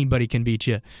 anybody can beat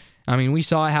you. I mean, we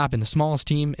saw it happen. The smallest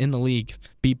team in the league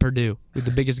beat Purdue with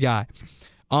the biggest guy.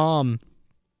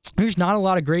 There's not a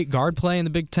lot of great guard play in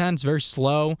the Big Ten. It's very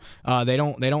slow.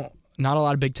 Not a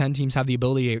lot of Big Ten teams have the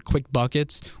ability to get quick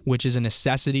buckets, which is a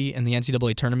necessity in the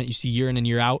NCAA tournament. You see year in and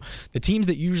year out. The teams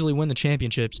that usually win the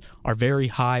championships are very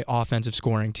high offensive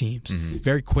scoring teams,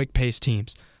 very quick-paced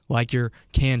teams, like your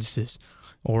Kansases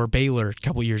or Baylor a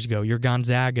couple years ago, your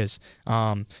Gonzagas,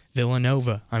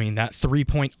 Villanova. I mean, that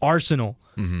three-point arsenal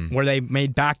where they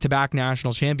made back-to-back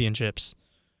national championships,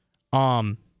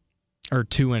 or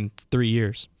 2 in 3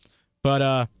 years.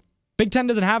 But Big Ten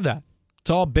doesn't have that. It's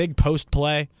all big post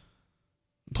play,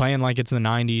 playing like it's the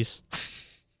 90s,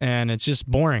 and it's just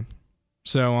boring.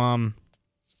 So,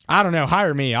 I don't know.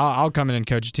 Hire me. I'll come in and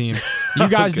coach a team. You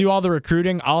guys do all the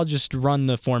recruiting. I'll just run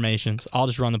the formations. I'll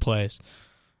just run the plays.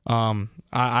 I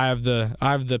have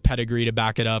the pedigree to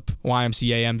back it up.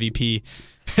 YMCA MVP,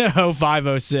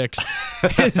 0506.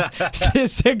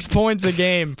 His 6 points a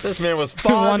game. This man was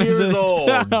 5 years old.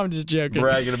 I'm just joking.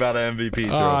 Bragging about an MVP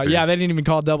trophy. Yeah, they didn't even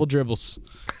call it double dribbles.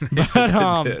 But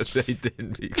they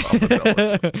didn't call it double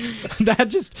dribbles. That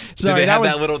just sorry.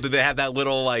 Did they have that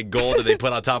little like goal that they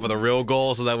put on top of the real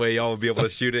goal so that way y'all would be able to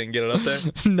shoot it and get it up there?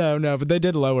 No, but they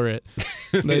did lower it.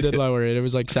 It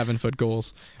was like 7-foot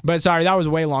goals. But sorry, that was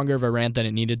way longer of a rant than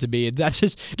it needed to be. That's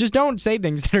just don't say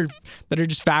things that are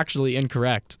just factually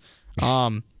incorrect.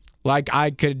 Like I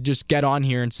could just get on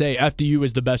here and say FDU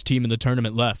is the best team in the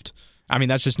tournament left. I mean,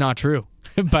 that's just not true.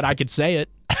 But I could say it.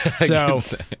 So,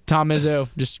 Tom Izzo,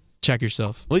 just check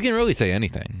yourself. We can really say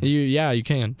anything. You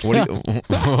can. What do you?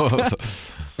 Well,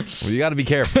 you got to be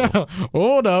careful.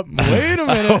 Hold up. Wait a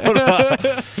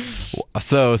minute.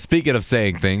 So, speaking of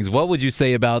saying things, what would you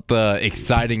say about the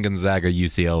exciting Gonzaga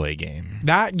UCLA game?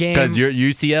 That game, because you're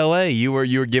UCLA, you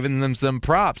were giving them some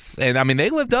props, and I mean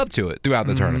they lived up to it throughout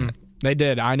the tournament. They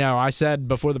did. I know. I said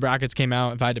before the brackets came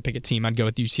out, if I had to pick a team, I'd go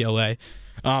with UCLA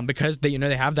because they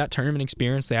have that tournament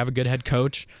experience. They have a good head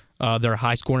coach. They're a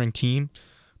high scoring team.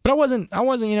 But I wasn't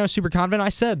super confident. I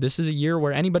said this is a year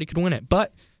where anybody could win it.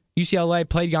 But UCLA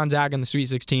played Gonzaga in the Sweet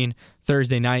 16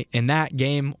 Thursday night, and that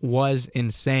game was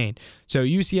insane. So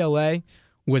UCLA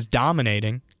was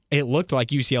dominating. It looked like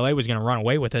UCLA was going to run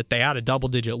away with it. They had a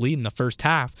double-digit lead in the first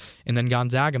half. And then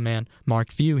Gonzaga, man,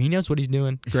 Mark Few, he knows what he's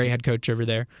doing. Great head coach over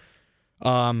there.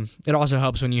 It also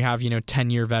helps when you have,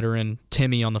 10-year veteran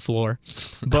Timmy on the floor.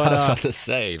 But I was about to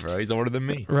say, bro, he's older than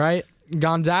me. Right?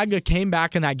 Gonzaga came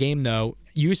back in that game, though.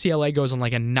 UCLA goes on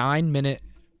like a 9-minute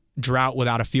drought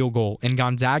without a field goal, and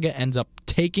Gonzaga ends up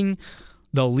taking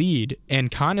the lead and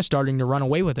kind of starting to run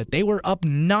away with it. They were up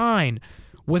 9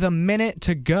 with a minute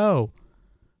to go.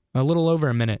 A little over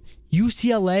a minute.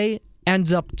 UCLA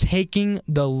ends up taking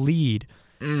the lead.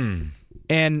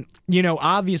 And,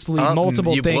 obviously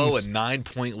multiple things. You blow a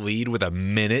 9-point lead with a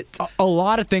minute? A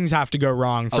lot of things have to go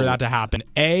wrong for that to happen.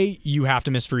 A, you have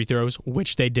to miss free throws,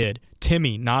 which they did.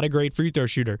 Timmy, not a great free throw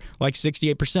shooter, like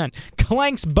 68%.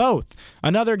 Clanks both.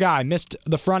 Another guy missed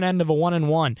the front end of a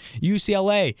 1-and-1.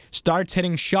 UCLA starts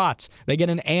hitting shots. They get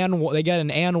an and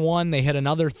one. They hit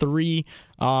another 3.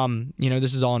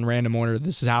 This is all in random order.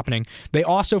 This is happening. They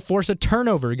also force a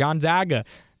turnover. Gonzaga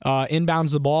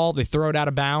inbounds the ball, they throw it out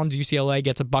of bounds, UCLA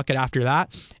gets a bucket after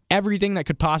that. Everything that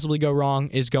could possibly go wrong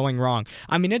is going wrong.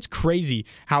 I mean, it's crazy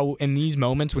how in these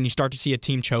moments when you start to see a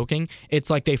team choking, it's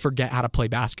like they forget how to play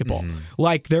basketball.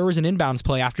 Like there was an inbounds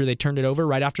play after they turned it over,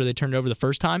 right after they turned it over the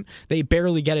first time. They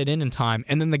barely get it in time,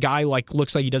 and then the guy like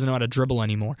looks like he doesn't know how to dribble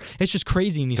anymore. It's just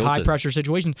crazy in these high-pressure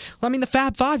situations. I mean, the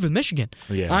Fab Five with Michigan.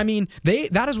 Yeah. I mean,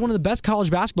 that is one of the best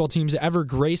college basketball teams to ever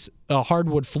grace a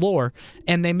hardwood floor,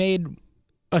 and they made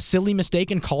a silly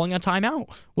mistake in calling a timeout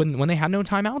when they had no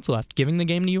timeouts left, giving the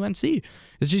game to UNC.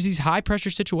 It's just these high-pressure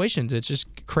situations. It's just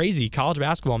crazy. College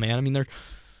basketball, man. I mean, they're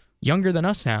younger than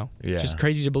us now. Yeah. It's just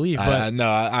crazy to believe. But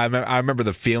I remember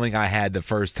the feeling I had the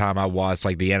first time I watched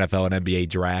like the NFL and NBA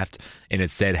draft, and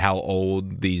it said how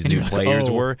old these new players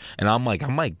were, and I'm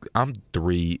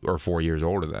 3 or 4 years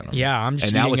older than them. Yeah, I'm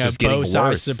just eating a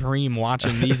Bo-Sai Supreme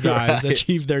watching these guys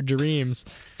achieve their dreams.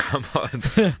 I'm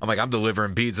like, I'm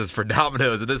delivering pizzas for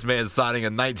Domino's, and this man's signing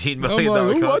a $19 million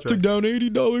contract. I took down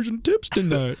 $80 in tips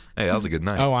tonight. Hey, that was a good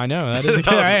night. Oh, I know. That is a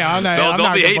good night.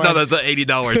 Don't be hating on those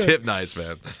 $80 tip nights,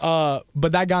 man.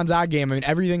 But that Gonzaga game, I mean,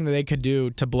 everything that they could do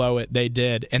to blow it, they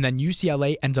did. And then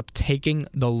UCLA ends up taking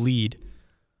the lead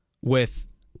with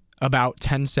about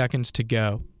 10 seconds to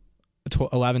go,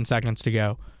 11 seconds to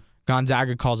go.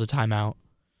 Gonzaga calls a timeout.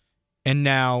 And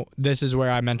now, this is where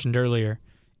I mentioned earlier.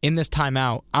 In this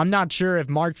timeout, I'm not sure if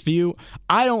Mark Few,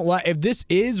 if this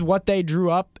is what they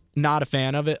drew up, not a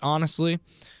fan of it, honestly.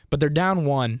 But they're down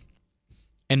 1.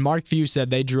 And Mark Few said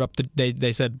they drew up,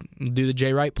 they said, do the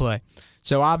Jay Wright play.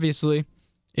 So obviously,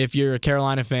 if you're a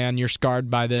Carolina fan, you're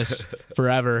scarred by this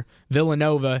forever.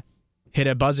 Villanova hit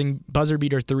a buzzer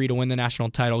beater 3 to win the national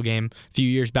title game a few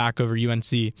years back over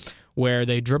UNC, where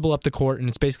they dribble up the court, and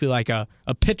it's basically like a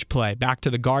pitch play back to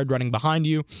the guard running behind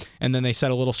you, and then they set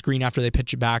a little screen after they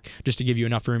pitch it back just to give you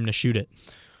enough room to shoot it.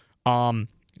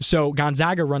 So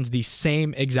Gonzaga runs the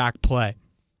same exact play.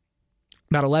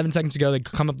 About 11 seconds ago, they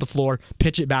come up the floor,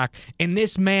 pitch it back, and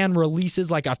this man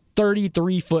releases like a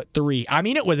 33-foot three. I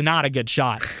mean, it was not a good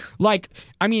shot.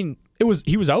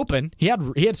 He was open. He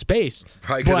had space.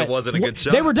 Probably because it wasn't a good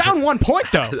shot. They were down 1 point,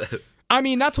 though. I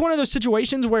mean, that's one of those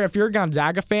situations where if you're a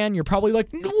Gonzaga fan, you're probably like,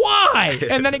 why?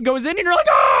 And then it goes in, and you're like,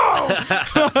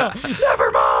 oh,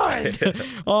 never mind.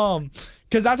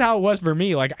 Because that's how it was for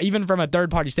me. Like, even from a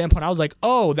third-party standpoint, I was like,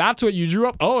 oh, that's what you drew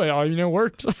up? Oh, it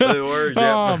worked. It worked,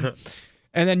 yeah.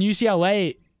 And then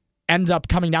UCLA ends up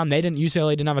coming down.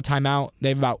 UCLA didn't have a timeout. They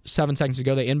have about 7 seconds to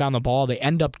go. They inbound the ball. They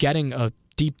end up getting a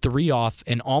deep 3 off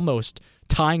and almost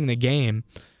tying the game.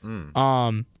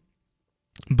 But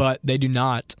they do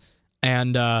not.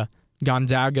 And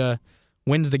Gonzaga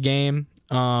wins the game.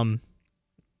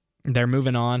 They're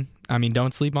moving on. I mean,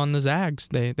 don't sleep on the Zags.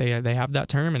 They have that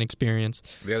tournament experience.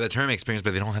 They have that tournament experience,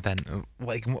 but they don't have that.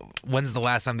 Like, when's the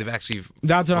last time they've actually?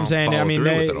 That's what I'm saying. I mean,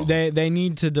 they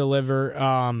need to deliver.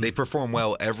 They perform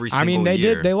well every single year. I mean, they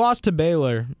did. They lost to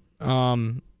Baylor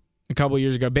a couple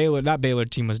years ago. That Baylor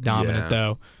team was dominant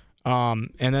though.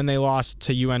 And then they lost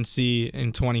to UNC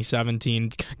in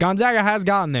 2017. Gonzaga has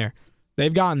gotten there.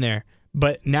 They've gotten there,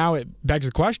 but now it begs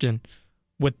the question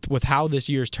with how this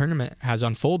year's tournament has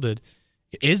unfolded.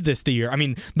 Is this the year? I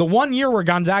mean, the 1 year where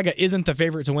Gonzaga isn't the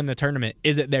favorite to win the tournament,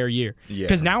 is it their year?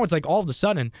 Because now it's like all of a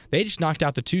sudden, they just knocked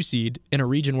out the 2 seed in a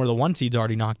region where the 1 seed's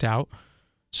already knocked out.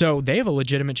 So they have a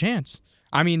legitimate chance.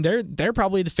 I mean, they're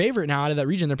probably the favorite now out of that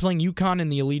region. They're playing UConn in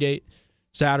the Elite Eight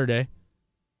Saturday.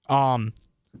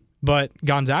 But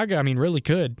Gonzaga, I mean, really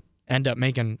could end up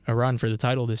making a run for the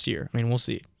title this year. I mean, we'll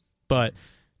see. But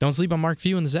don't sleep on Mark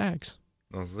Few and the Zags.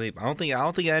 Don't sleep. I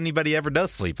don't think anybody ever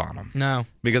does sleep on them. No,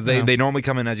 because they normally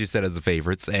come in, as you said, as the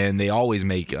favorites, and they always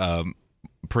make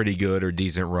pretty good or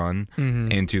decent run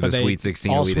into the Sweet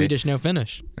 16. All Swedish, no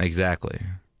finish. Exactly.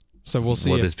 So we'll see.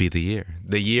 Will this be the year?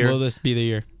 Will this be the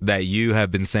year that you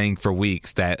have been saying for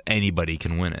weeks that anybody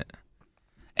can win it?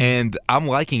 And I'm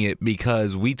liking it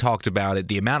because we talked about it,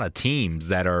 the amount of teams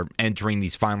that are entering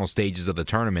these final stages of the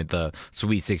tournament, the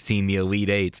Sweet 16, the Elite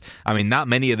Eights. I mean, not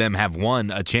many of them have won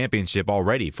a championship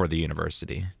already for the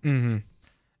university. Mm-hmm.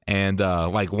 And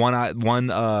like one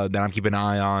that I'm keeping an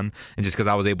eye on, and just because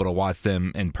I was able to watch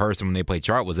them in person when they played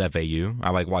Chart, was FAU.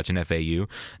 I like watching FAU.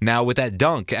 Now with that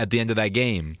dunk at the end of that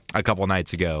game a couple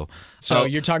nights ago. So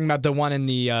you're talking about the one in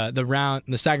the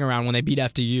second round when they beat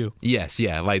FDU. Yes,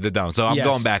 yeah, like the dunk. So I'm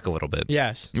going back a little bit.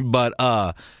 Yes, but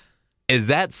is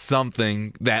that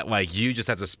something that like you just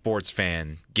as a sports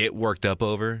fan get worked up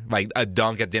over, like a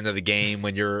dunk at the end of the game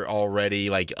when you're already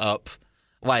like up?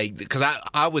 Like, because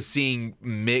I was seeing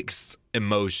mixed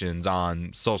emotions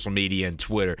on social media and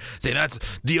Twitter. Say that's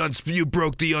you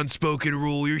broke the unspoken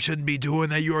rule. You shouldn't be doing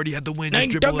that. You already had the win. Just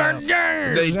dribble out.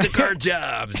 They took our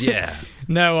jobs. Yeah.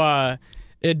 No,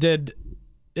 it did.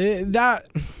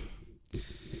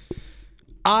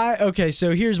 Okay,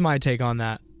 so here's my take on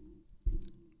that.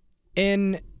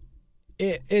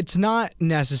 It's not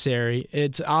necessary.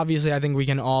 It's obviously, I think we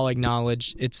can all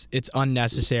acknowledge it's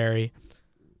unnecessary.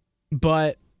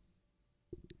 But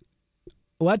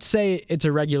let's say it's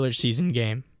a regular season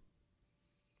game.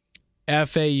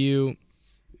 FAU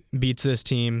beats this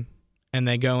team, and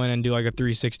they go in and do like a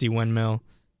 360 windmill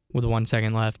with 1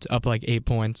 second left, up like 8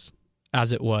 points,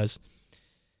 as it was.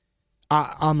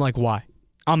 I'm like, why?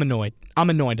 I'm annoyed. I'm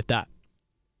annoyed at that.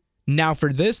 Now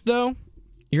for this, though,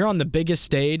 you're on the biggest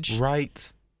stage.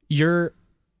 Right. You're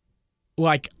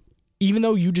like, even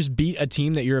though you just beat a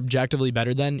team that you're objectively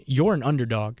better than, you're an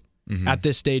underdog at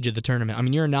this stage of the tournament. I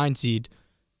mean, you're a 9 seed,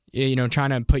 trying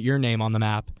to put your name on the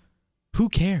map. Who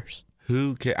cares?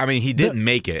 Who cares? I mean, he didn't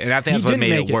make it, and I think that's what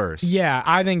made it worse. Yeah,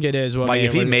 I think it is what made it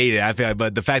worse. Like, if he made it, I feel like,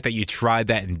 but the fact that you tried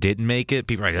that and didn't make it,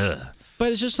 people are like, ugh.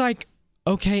 But it's just like,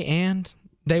 okay, and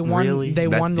they won. Really? They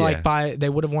won they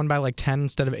would have won by like 10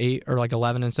 instead of 8, or like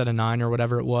 11 instead of 9, or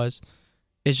whatever it was.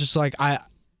 It's just like I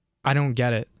don't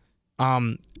get it.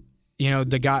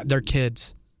 They're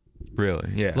kids.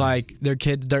 Really? Yeah. Like, they're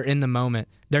kids. They're in the moment.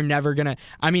 They're never gonna.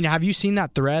 I mean, have you seen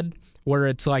that thread where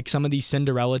it's like some of these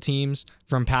Cinderella teams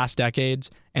from past decades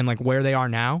and like where they are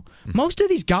now? Most of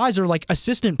these guys are like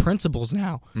assistant principals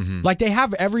now. Like, they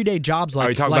have everyday jobs. Like, are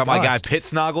you talking about my guy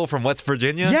Pittsnoggle from West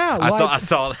Virginia? Yeah, I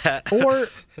saw that. Or,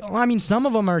 I mean, some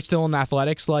of them are still in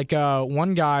athletics. Like,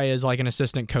 one guy is like an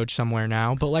assistant coach somewhere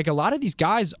now. But like, a lot of these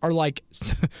guys are like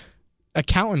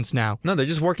accountants now. No, they're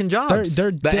just working jobs.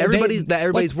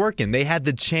 Everybody's working. They had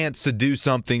the chance to do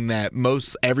something that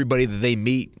most everybody that they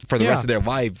meet for the rest of their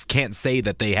life can't say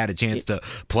that they had a chance to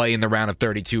play in the round of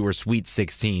 32 or Sweet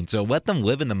 16. So let them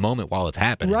live in the moment while it's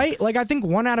happening. Right? Like, I think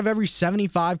 1 out of every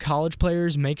 75 college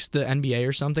players makes the NBA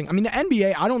or something. I mean, the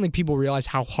NBA, I don't think people realize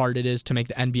how hard it is to make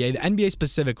the NBA. The NBA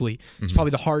specifically is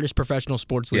probably the hardest professional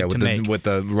sports league to make. With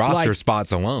the roster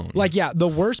spots alone. Like, yeah, the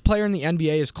worst player in the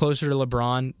NBA is closer to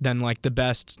LeBron than like the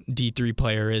best D3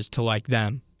 player is to like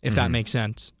them, if that makes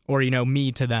sense. Or,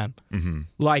 me to them.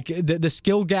 Like, the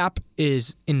skill gap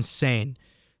is insane.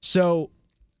 So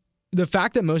the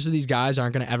fact that most of these guys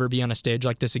aren't going to ever be on a stage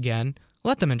like this again,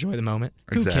 let them enjoy the moment.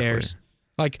 Exactly. Who cares?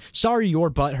 Like, sorry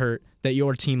your butt hurt that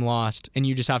your team lost and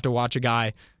you just have to watch a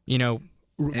guy,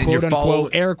 quote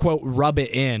unquote, air quote, rub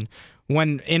it in,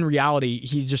 when in reality,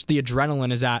 he's just, the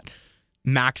adrenaline is at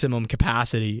maximum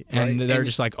capacity, and they're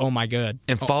just like, oh my god.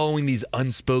 And following these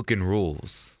unspoken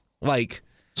rules. Like,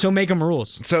 so make them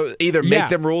rules. So either make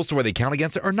them rules to where they count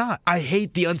against it or not. I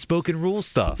hate the unspoken rule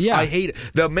stuff. Yeah. I hate it.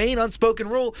 The main unspoken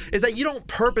rule is that you don't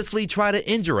purposely try to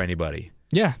injure anybody.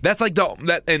 Yeah. That's like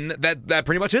that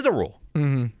pretty much is a rule.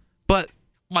 But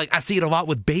like, I see it a lot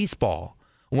with baseball.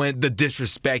 When the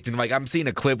disrespect, and like, I'm seeing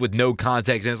a clip with no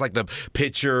context, and it's like the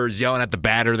pitcher's yelling at the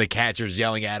batter, the catcher's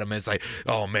yelling at him, and it's like,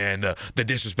 oh man, the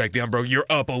disrespect, the unbroken, you're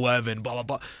up 11, blah, blah,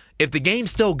 blah. If the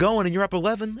game's still going and you're up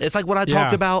 11, it's like what I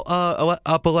talked about,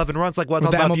 up 11 runs, like what I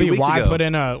talked about a few weeks ago. Why put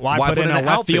in a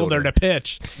left fielder to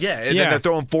pitch? Yeah, and then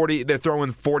they're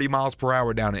throwing 40 miles per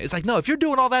hour down it. It's like, no, if you're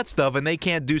doing all that stuff and they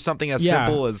can't do something as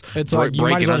simple as it's like, you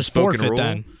might as well just forfeit rule.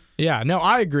 Then. Yeah, no,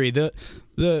 I agree. The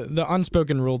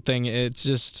unspoken rule thing, it's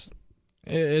just,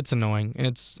 it's annoying.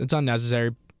 It's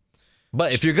unnecessary.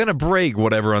 But if you're going to break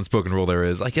whatever unspoken rule there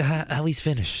is, like, at least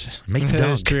finish. Make the dunk.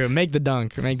 That's true. Make the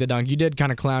dunk. You did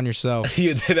kind of clown yourself.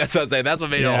 You did. That's what I'm saying. That's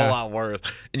what made it a whole lot worse.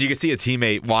 And you can see a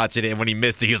teammate watching it, and when he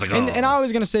missed it, he was like, oh. And I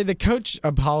was going to say, the coach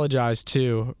apologized,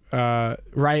 too.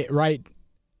 Right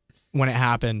when it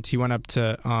happened, he went up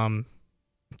to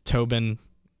Tobin,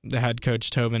 the head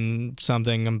coach, Tobin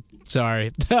something, I'm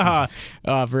sorry, for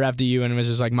FDU, and it was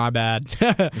just like, my bad.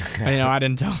 I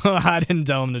didn't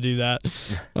tell him to do that.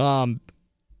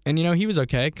 And he was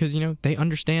okay, because they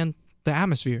understand the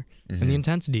atmosphere and the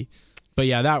intensity. But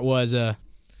yeah, that was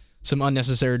some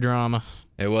unnecessary drama.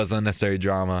 It was unnecessary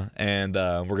drama, and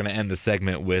we're gonna end the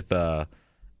segment with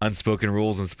unspoken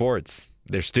rules in sports.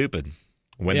 They're stupid.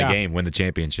 Win the game, win the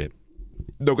championship.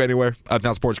 Don't go anywhere.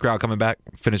 Uptown Sports Crowd coming back,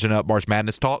 finishing up March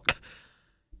Madness talk,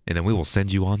 and then we will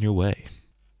send you on your way.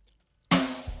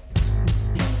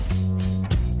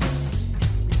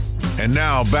 And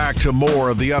now back to more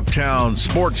of the Uptown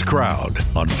Sports Crowd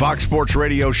on Fox Sports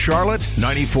Radio Charlotte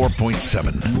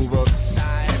 94.7. Move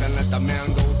aside and let the man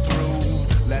go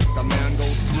through. Let the man go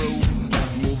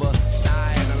through. Move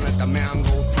aside and let the man go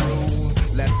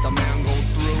through. Let the man go through.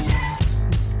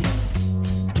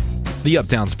 The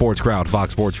Uptown Sports Crowd,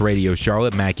 Fox Sports Radio,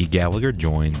 Charlotte. Mackie Gallagher,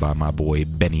 joined by my boy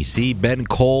Benny C. Ben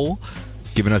Cole,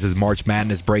 giving us his March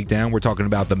Madness breakdown. We're talking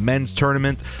about the men's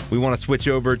tournament. We want to switch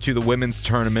over to the women's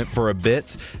tournament for a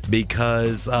bit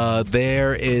because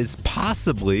there is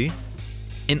possibly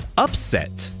an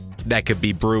upset that could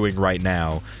be brewing right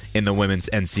now in the women's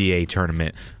NCAA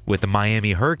tournament with the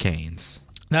Miami Hurricanes.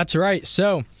 That's right.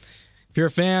 So if you're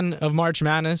a fan of March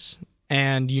Madness,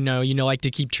 and you like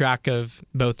to keep track of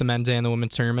both the men's and the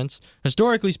women's tournaments,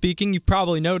 historically speaking, you've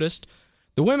probably noticed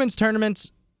the women's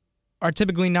tournaments are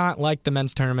typically not like the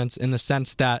men's tournaments in the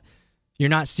sense that you're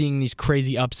not seeing these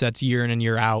crazy upsets year in and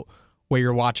year out where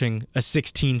you're watching a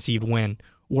 16 seed win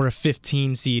or a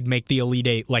 15 seed make the Elite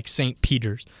Eight like St.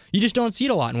 Peter's. You just don't see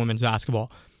it a lot in women's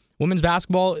basketball. Women's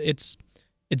basketball, it's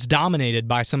dominated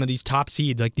by some of these top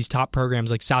seeds, like these top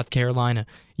programs like South Carolina,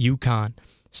 UConn,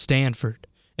 Stanford,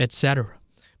 etc.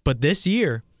 But this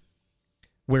year,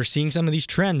 we're seeing some of these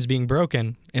trends being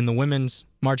broken in the women's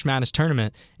March Madness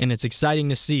tournament, and it's exciting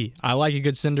to see. I like a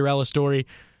good Cinderella story,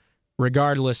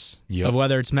 regardless of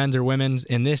whether it's men's or women's.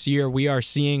 And this year, we are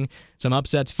seeing some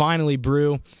upsets finally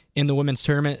brew in the women's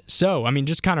tournament. So,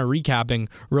 just kind of recapping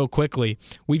real quickly,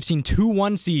 we've seen 2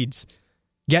 1 seeds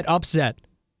get upset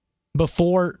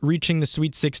before reaching the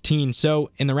Sweet 16. So,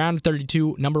 in the round of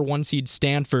 32, number 1 seed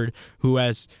Stanford, who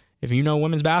has, if you know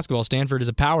women's basketball, Stanford is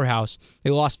a powerhouse. They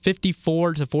lost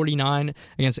 54-49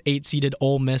 against 8-seeded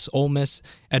Ole Miss. Ole Miss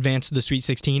advanced to the Sweet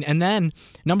 16. And then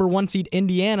number 1 seed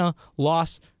Indiana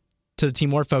lost to the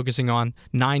team we're focusing on,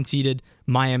 9-seeded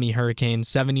Miami Hurricanes,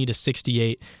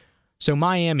 70-68. So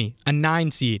Miami, a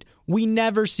 9 seed. We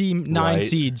never see 9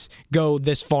 seeds go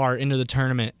this far into the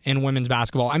tournament in women's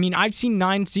basketball. I've seen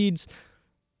 9 seeds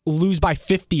lose by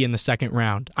 50 in the second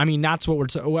round. That's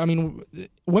what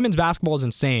women's basketball is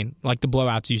insane, like the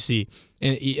blowouts you see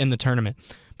in the tournament.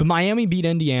 But Miami beat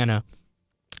Indiana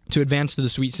to advance to the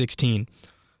Sweet 16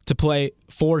 to play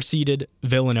 4-seeded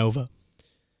Villanova.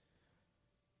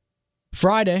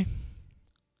 Friday,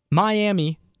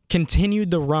 Miami continued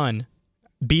the run,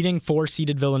 beating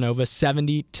 4-seeded Villanova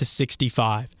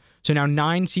 70-65. So now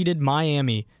 9-seeded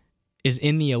Miami is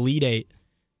in the Elite Eight.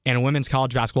 And women's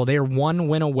college basketball, they are 1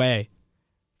 win away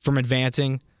from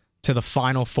advancing to the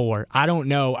Final Four. I don't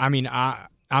know. I'm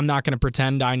not going to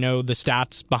pretend I know the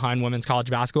stats behind women's college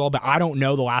basketball, but I don't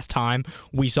know the last time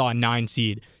we saw a 9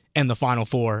 seed in the Final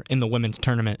Four in the women's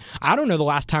tournament. I don't know the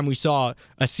last time we saw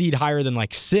a seed higher than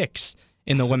 6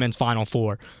 in the women's Final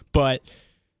Four. But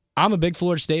I'm a big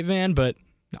Florida State fan, but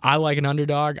I like an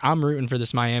underdog. I'm rooting for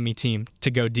this Miami team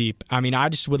to go deep. I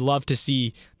just would love to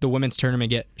see the women's tournament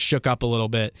get shook up a little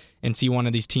bit and see one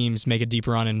of these teams make a deep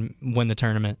run and win the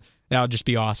tournament. That would just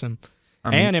be awesome.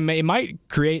 And it might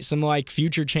create some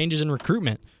future changes in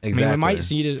recruitment.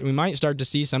 Exactly. We might start to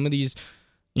see some of these,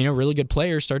 really good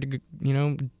players start to,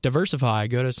 diversify,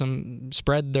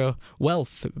 spread the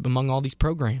wealth among all these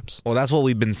programs. Well, that's what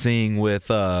we've been seeing with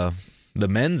the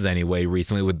men's anyway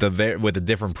recently with the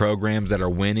different programs that are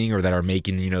winning or that are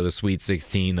making the Sweet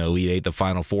 16, the Elite Eight, the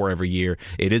Final Four every year.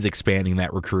 It is expanding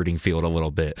that recruiting field a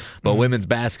little bit. But women's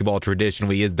basketball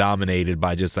traditionally is dominated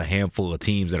by just a handful of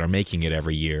teams that are making it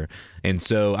every year. And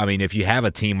so, if you have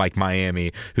a team like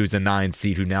Miami, who's a 9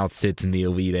 seed who now sits in the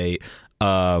Elite Eight,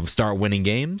 start winning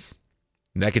games,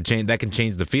 that can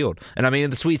change the field. And in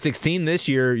the Sweet 16 this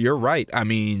year, you're right.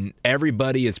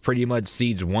 Everybody is pretty much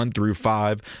seeds 1 through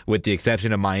 5, with the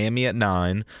exception of Miami at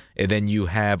 9, and then you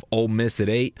have Ole Miss at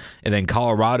 8, and then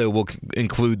Colorado will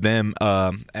include them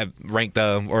ranked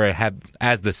or have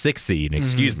as the 6th seed.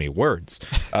 Excuse me, words.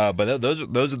 But those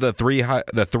are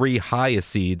the three highest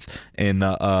seeds in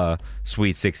the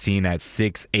Sweet 16 at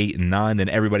 6, 8, and 9. Then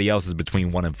everybody else is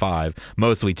between 1 and 5,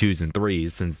 mostly 2s and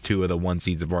 3s, since 2 of the 1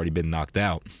 seeds have already been knocked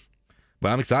out. But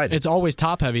I'm excited. It's always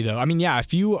top heavy though.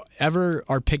 If you ever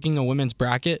are picking a women's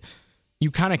bracket, you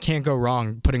kind of can't go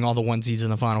wrong putting all the 1 seeds in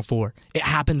the Final Four. It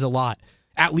happens a lot.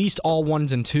 At least all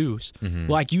 1s and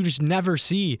 2s. You just never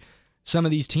see some of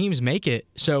these teams make it.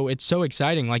 So it's so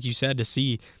exciting, like you said, to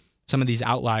see some of these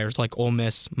outliers like Ole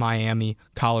Miss, Miami,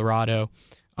 Colorado.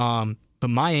 But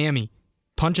Miami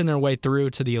punching their way through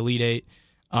to the Elite Eight.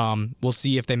 We'll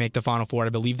see if they make the Final Four. I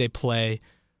believe they play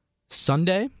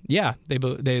Sunday. Yeah, they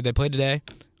play today.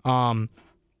 We'll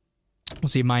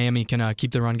see if Miami can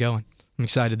keep the run going. I'm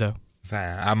excited, though.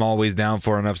 I'm always down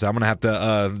for an upset. I'm going to have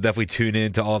to definitely tune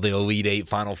in to all the Elite Eight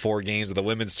Final Four games of the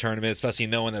women's tournament, especially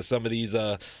knowing that some of these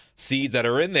seeds that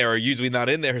are in there are usually not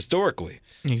in there historically.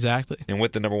 Exactly. And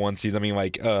with the number 1 seeds,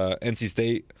 NC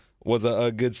State was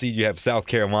a good seed. You have South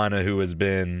Carolina, who has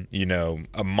been,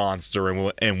 a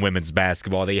monster in women's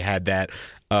basketball. They had that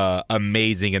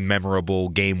amazing and memorable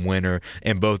game winner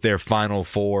in both their Final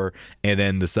Four and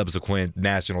then the subsequent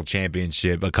national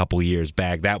championship a couple years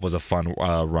back. That was a fun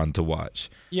run to watch.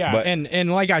 Yeah,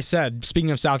 and like I said,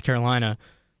 speaking of South Carolina,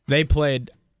 they played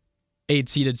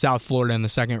 8-seeded South Florida in the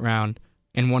second round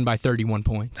and won by 31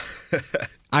 points.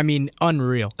 I mean,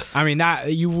 unreal. I mean, that a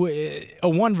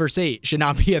 1-8 should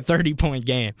not be a 30-point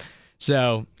game.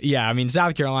 So, yeah, I mean,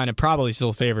 South Carolina probably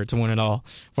still favored to win it all,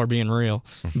 if we're being real.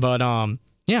 But,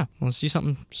 yeah, let's see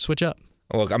something switch up.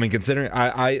 Look, I mean, considering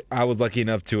I was lucky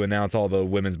enough to announce all the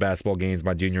women's basketball games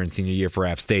my junior and senior year for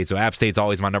App State. So App State's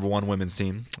always my number one women's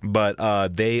team. But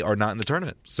they are not in the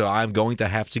tournament. So I'm going to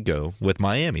have to go with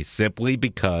Miami simply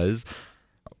because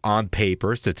on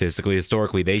paper, statistically,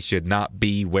 historically, they should not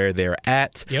be where they're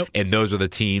at. Yep. And those are the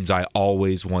teams I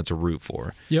always want to root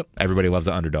for. Yep. Everybody loves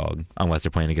the underdog unless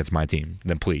they're playing against my team.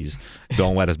 Then please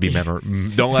don't let us be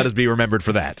don't let us be remembered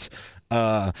for that.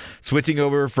 Switching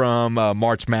over from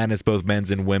March Madness, both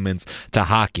men's and women's, to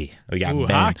hockey. We got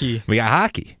hockey. We got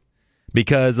hockey.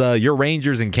 Because your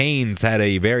Rangers and Canes had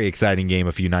a very exciting game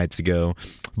a few nights ago.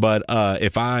 But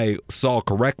if I saw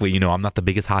correctly, I'm not the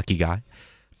biggest hockey guy.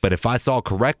 But if I saw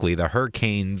correctly, the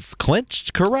Hurricanes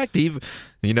clinched. Correct. They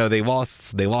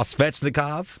lost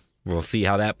Svechnikov. We'll see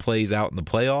how that plays out in the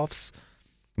playoffs.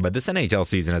 But this NHL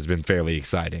season has been fairly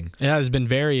exciting. It has been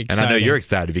very exciting. And I know you're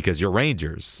excited because your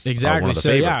Rangers exactly. are one of the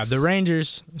favorites. The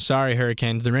Rangers, sorry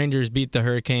Hurricanes, the Rangers beat the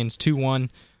Hurricanes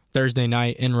 2-1 Thursday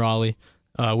night in Raleigh.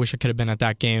 Wish I could have been at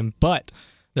that game. But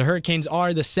the Hurricanes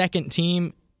are the second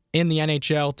team in the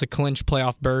NHL to clinch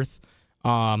playoff berth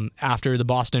after the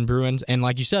Boston Bruins. And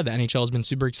like you said, the NHL has been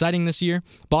super exciting this year.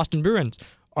 Boston Bruins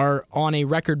are on a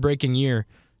record-breaking year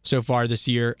so far this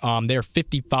year. They're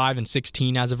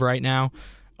 55-16 as of right now.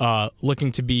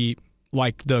 Looking to be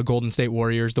like the Golden State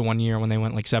Warriors the one year when they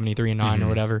went like 73-9 or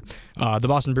whatever. The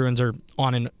Boston Bruins are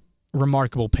on a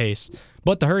remarkable pace.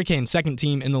 But the Hurricanes, second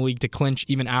team in the league to clinch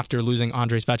even after losing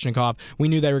Andrei Svechnikov. We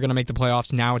knew they were going to make the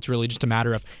playoffs. Now it's really just a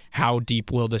matter of how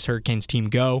deep will this Hurricanes team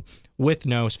go with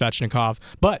no Svechnikov.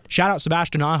 But shout out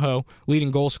Sebastian Aho, leading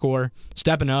goal scorer,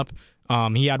 stepping up.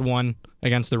 He had one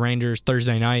against the Rangers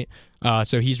Thursday night.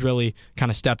 So he's really kind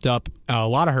of stepped up. A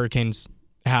lot of Hurricanes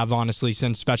have, honestly,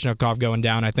 since Svechnikov going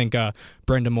down. I think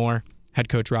Brenda Moore, head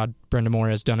coach Brenda Moore,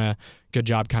 has done a good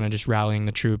job kind of just rallying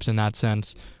the troops in that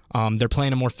sense. They're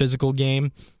playing a more physical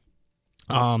game.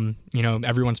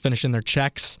 Everyone's finishing their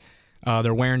checks.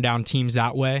 They're wearing down teams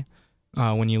that way.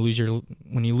 When you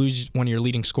lose one of your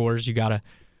leading scorers, you gotta,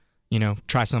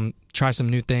 try some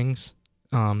new things,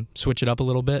 switch it up a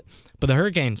little bit. But the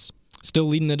Hurricanes still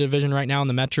leading the division right now in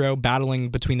the Metro, battling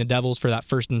between the Devils for that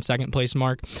first and second place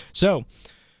mark. So,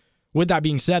 with that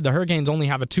being said, the Hurricanes only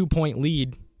have a 2-point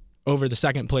lead over the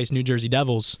second place New Jersey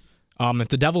Devils. If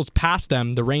the Devils pass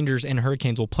them, the Rangers and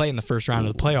Hurricanes will play in the first round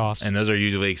of the playoffs. And those are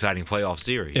usually exciting playoff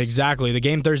series. Exactly. The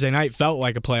game Thursday night felt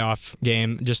like a playoff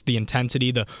game, just the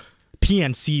intensity. The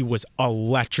PNC was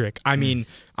electric. I mean,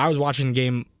 I was watching the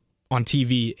game on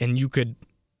TV, and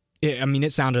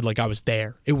it sounded like I was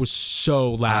there. It was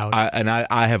so loud.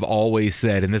 I have always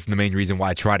said, and this is the main reason why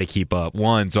I try to keep up.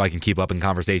 One, so I can keep up in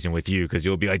conversation with you, because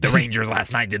you'll be like, the Rangers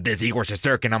last night did this, Igor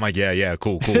Shesterkin. I'm like, yeah,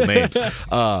 cool names.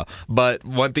 But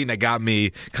one thing that got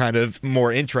me kind of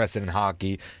more interested in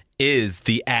hockey is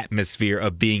the atmosphere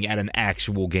of being at an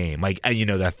actual game. Like,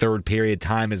 that third period,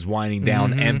 time is winding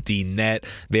down, empty net.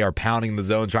 They are pounding the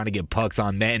zone, trying to get pucks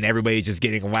on net, and everybo's just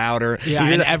getting louder. Yeah,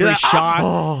 and every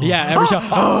shot. Every shot.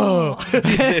 Oh!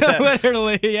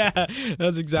 Literally, yeah.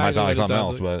 That's exactly what it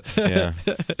sounds like. But yeah.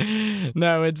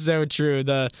 No, it's so true.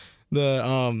 The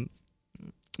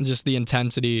just the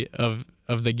intensity of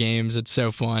the games. It's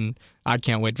so fun. I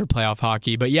can't wait for playoff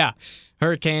hockey. But yeah,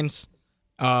 Hurricanes.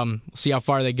 See how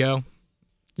far they go.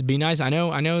 It'd be nice. I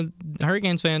know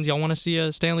Hurricanes fans, y'all want to see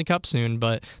a Stanley Cup soon,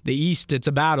 but the East, it's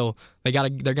a battle. They're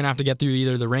gonna have to get through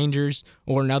either the Rangers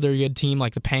or another good team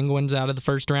like the Penguins out of the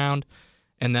first round,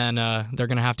 and then they're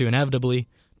gonna have to inevitably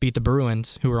beat the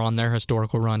Bruins, who are on their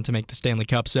historical run to make the Stanley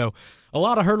Cup. So a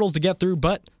lot of hurdles to get through,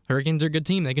 but Hurricanes are a good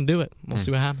team. They can do it. We'll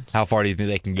see what happens. How far do you think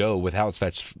they can go without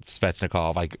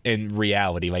Svechnikov? Like, in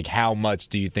reality, like, how much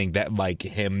do you think that, like,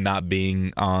 him not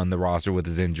being on the roster with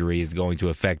his injury is going to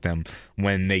affect them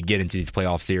when they get into these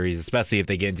playoff series, especially if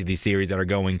they get into these series that are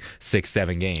going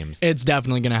 6-7 games? It's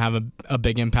definitely going to have a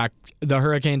big impact. The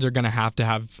Hurricanes are going to have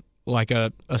like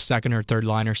a second or third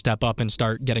liner step up and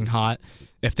start getting hot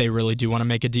if they really do want to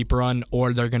make a deep run,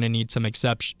 or they're going to need some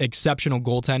exceptional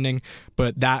goaltending.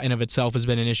 But that in of itself has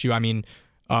been an issue. I mean,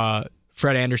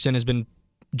 Fred Anderson has been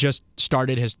just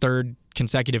started his third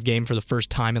consecutive game for the first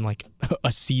time in like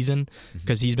a season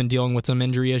because he's been dealing with some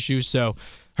injury issues. So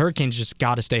Hurricanes just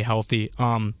got to stay healthy.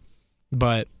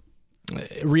 But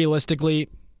realistically,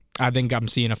 I think I'm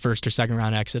seeing a first or second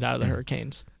round exit out of the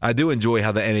Hurricanes. I do enjoy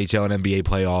how the NHL and NBA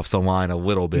playoffs align a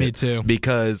little bit. Me too.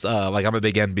 Because I'm a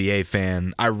big NBA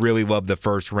fan. I really love the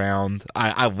first round.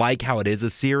 I like how it is a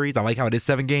series. I like how it is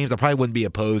 7 games. I probably wouldn't be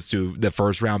opposed to the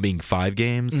first round being 5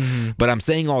 games. But I'm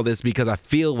saying all this because I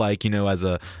feel like, as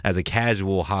a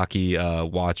casual hockey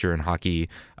watcher and hockey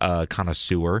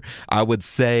connoisseur, I would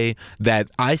say that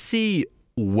I see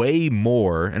way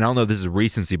more, and I don't know if this is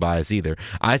recency bias either,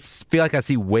 I feel like I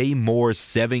see way more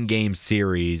 7-game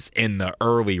series in the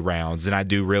early rounds than I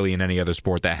do really in any other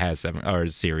sport that has 7 or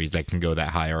series that can go that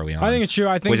high early on. I think it's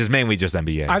true. Which is mainly just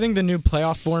NBA. I think the new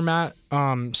playoff format,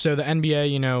 so the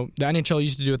NBA, the NHL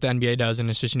used to do what the NBA does, and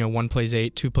it's just, 1 plays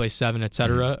 8, 2 plays 7,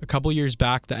 etc. A couple years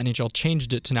back, the NHL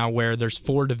changed it to now where there's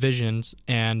 4 divisions,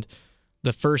 and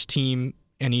the first team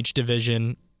in each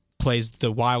division plays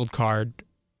the wild card.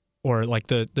 Or like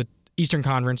the Eastern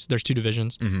Conference, there's 2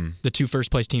 divisions. The 2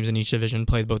 first place teams in each division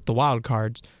play both the wild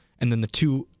cards, and then the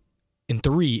 2 and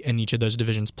 3 in each of those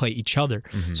divisions play each other.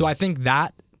 So I think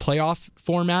that playoff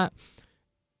format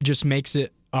just makes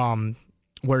it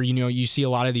where you see a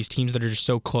lot of these teams that are just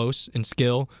so close in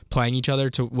skill playing each other,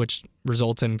 to which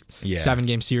results in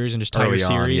 7-game series and just tighter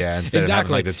series. Instead of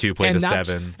having like the 2 play the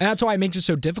 7. And that's why it makes it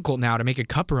so difficult now to make a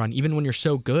cup run, even when you're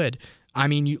so good. I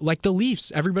mean, like the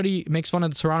Leafs, everybody makes fun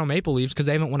of the Toronto Maple Leafs because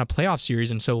they haven't won a playoff series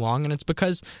in so long, and it's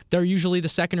because they're usually the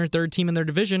second or third team in their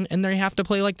division, and they have to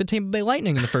play like the Tampa Bay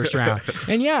Lightning in the first round.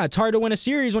 And yeah, it's hard to win a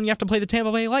series when you have to play the Tampa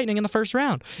Bay Lightning in the first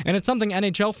round. And it's something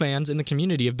NHL fans in the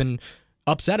community have been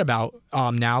upset about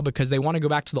now because they want to go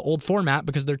back to the old format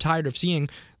because they're tired of seeing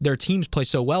their teams play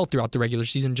so well throughout the regular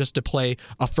season just to play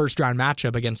a first-round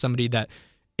matchup against somebody that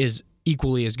is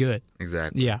equally as good.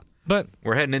 Exactly. Yeah. But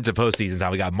we're heading into postseason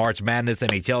time. We got March Madness,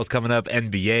 NHL is coming up,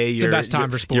 NBA. It's the best time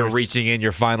for sports. You're reaching in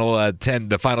your final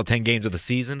the final 10 games of the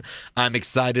season. I'm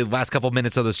excited. Last couple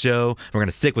minutes of the show, we're going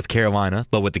to stick with Carolina,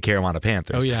 but with the Carolina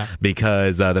Panthers. Oh, yeah.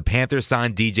 Because the Panthers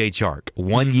signed DJ Chark.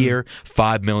 1 year,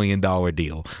 $5 million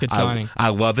deal. Good signing. I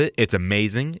love it. It's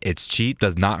amazing. It's cheap.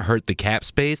 Does not hurt the cap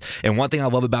space. And one thing I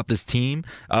love about this team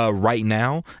right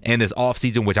now and this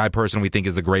offseason, which I personally think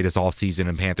is the greatest offseason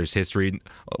in Panthers history,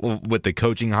 with the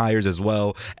coaching hires as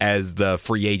well as the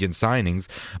free agent signings,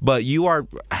 but you are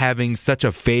having such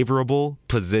a favorable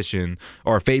position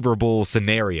or a favorable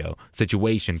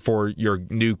situation for your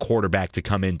new quarterback to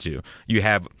come into. You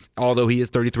have, although he is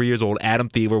 33 years old, Adam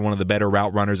Thielen, one of the better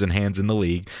route runners and hands in the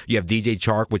league. You have DJ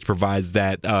Chark, which provides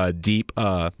that deep,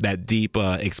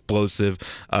 explosive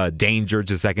danger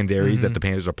to secondaries that the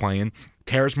Panthers are playing.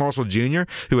 Terrace Marshall Jr.,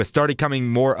 who has started coming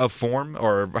more of form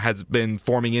or has been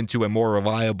forming into a more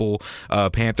reliable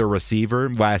Panther receiver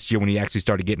last year when he actually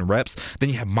started getting reps. Then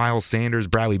you have Miles Sanders,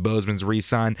 Bradley Bozeman's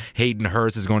re-signed. Hayden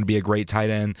Hurst is going to be a great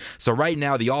tight end. So right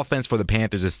now, the offense for the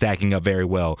Panthers is stacking up very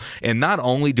well. And not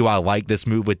only do I like this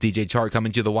move with DJ Chark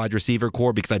coming to the wide receiver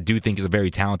core, because I do think he's a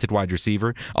very talented wide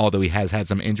receiver, although he has had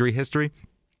some injury history.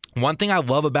 One thing I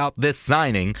love about this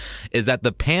signing is that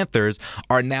the Panthers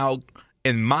are now,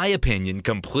 in my opinion,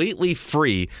 completely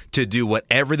free to do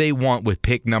whatever they want with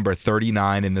pick number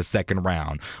 39 in the second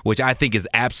round, which I think is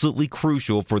absolutely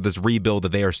crucial for this rebuild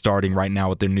that they are starting right now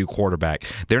with their new quarterback.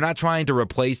 They're not trying to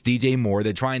replace DJ Moore.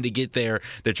 They're trying to get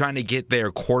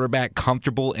their quarterback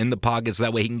comfortable in the pocket so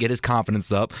that way he can get his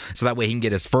confidence up, so that way he can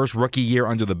get his first rookie year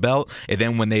under the belt, and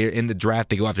then when they're in the draft,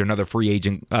 they go after another free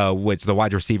agent, which the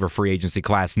wide receiver free agency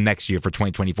class next year for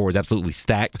 2024 is absolutely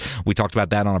stacked. We talked about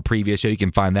that on a previous show. You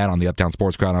can find that on the Uptown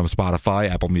Sports Crowd on Spotify,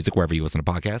 Apple Music, wherever you listen to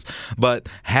podcasts. But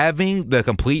having the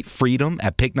complete freedom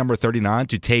at pick number 39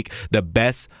 to take the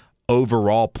best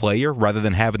overall player rather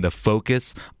than having to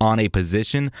focus on a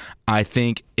position, I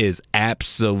think is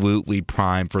absolutely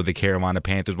prime for the Carolina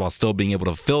Panthers while still being able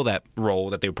to fill that role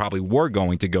that they probably were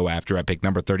going to go after at pick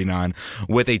number 39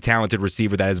 with a talented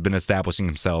receiver that has been establishing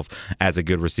himself as a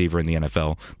good receiver in the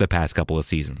NFL the past couple of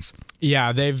seasons.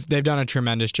 Yeah, they've done a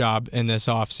tremendous job in this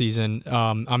offseason.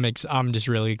 I'm just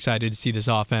really excited to see this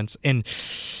offense and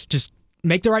just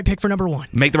make the right pick for number 1.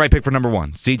 Make the right pick for number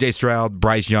 1. CJ Stroud,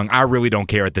 Bryce Young. I really don't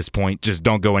care at this point. Just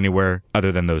don't go anywhere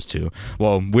other than those two.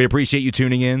 Well, we appreciate you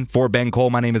tuning in. For Ben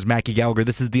Cole, my name is Mackie Gallagher.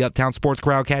 This is the Uptown Sports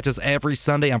Crowd. Catch us every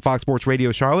Sunday on Fox Sports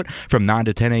Radio Charlotte from 9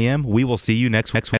 to 10 a.m. We will see you next week.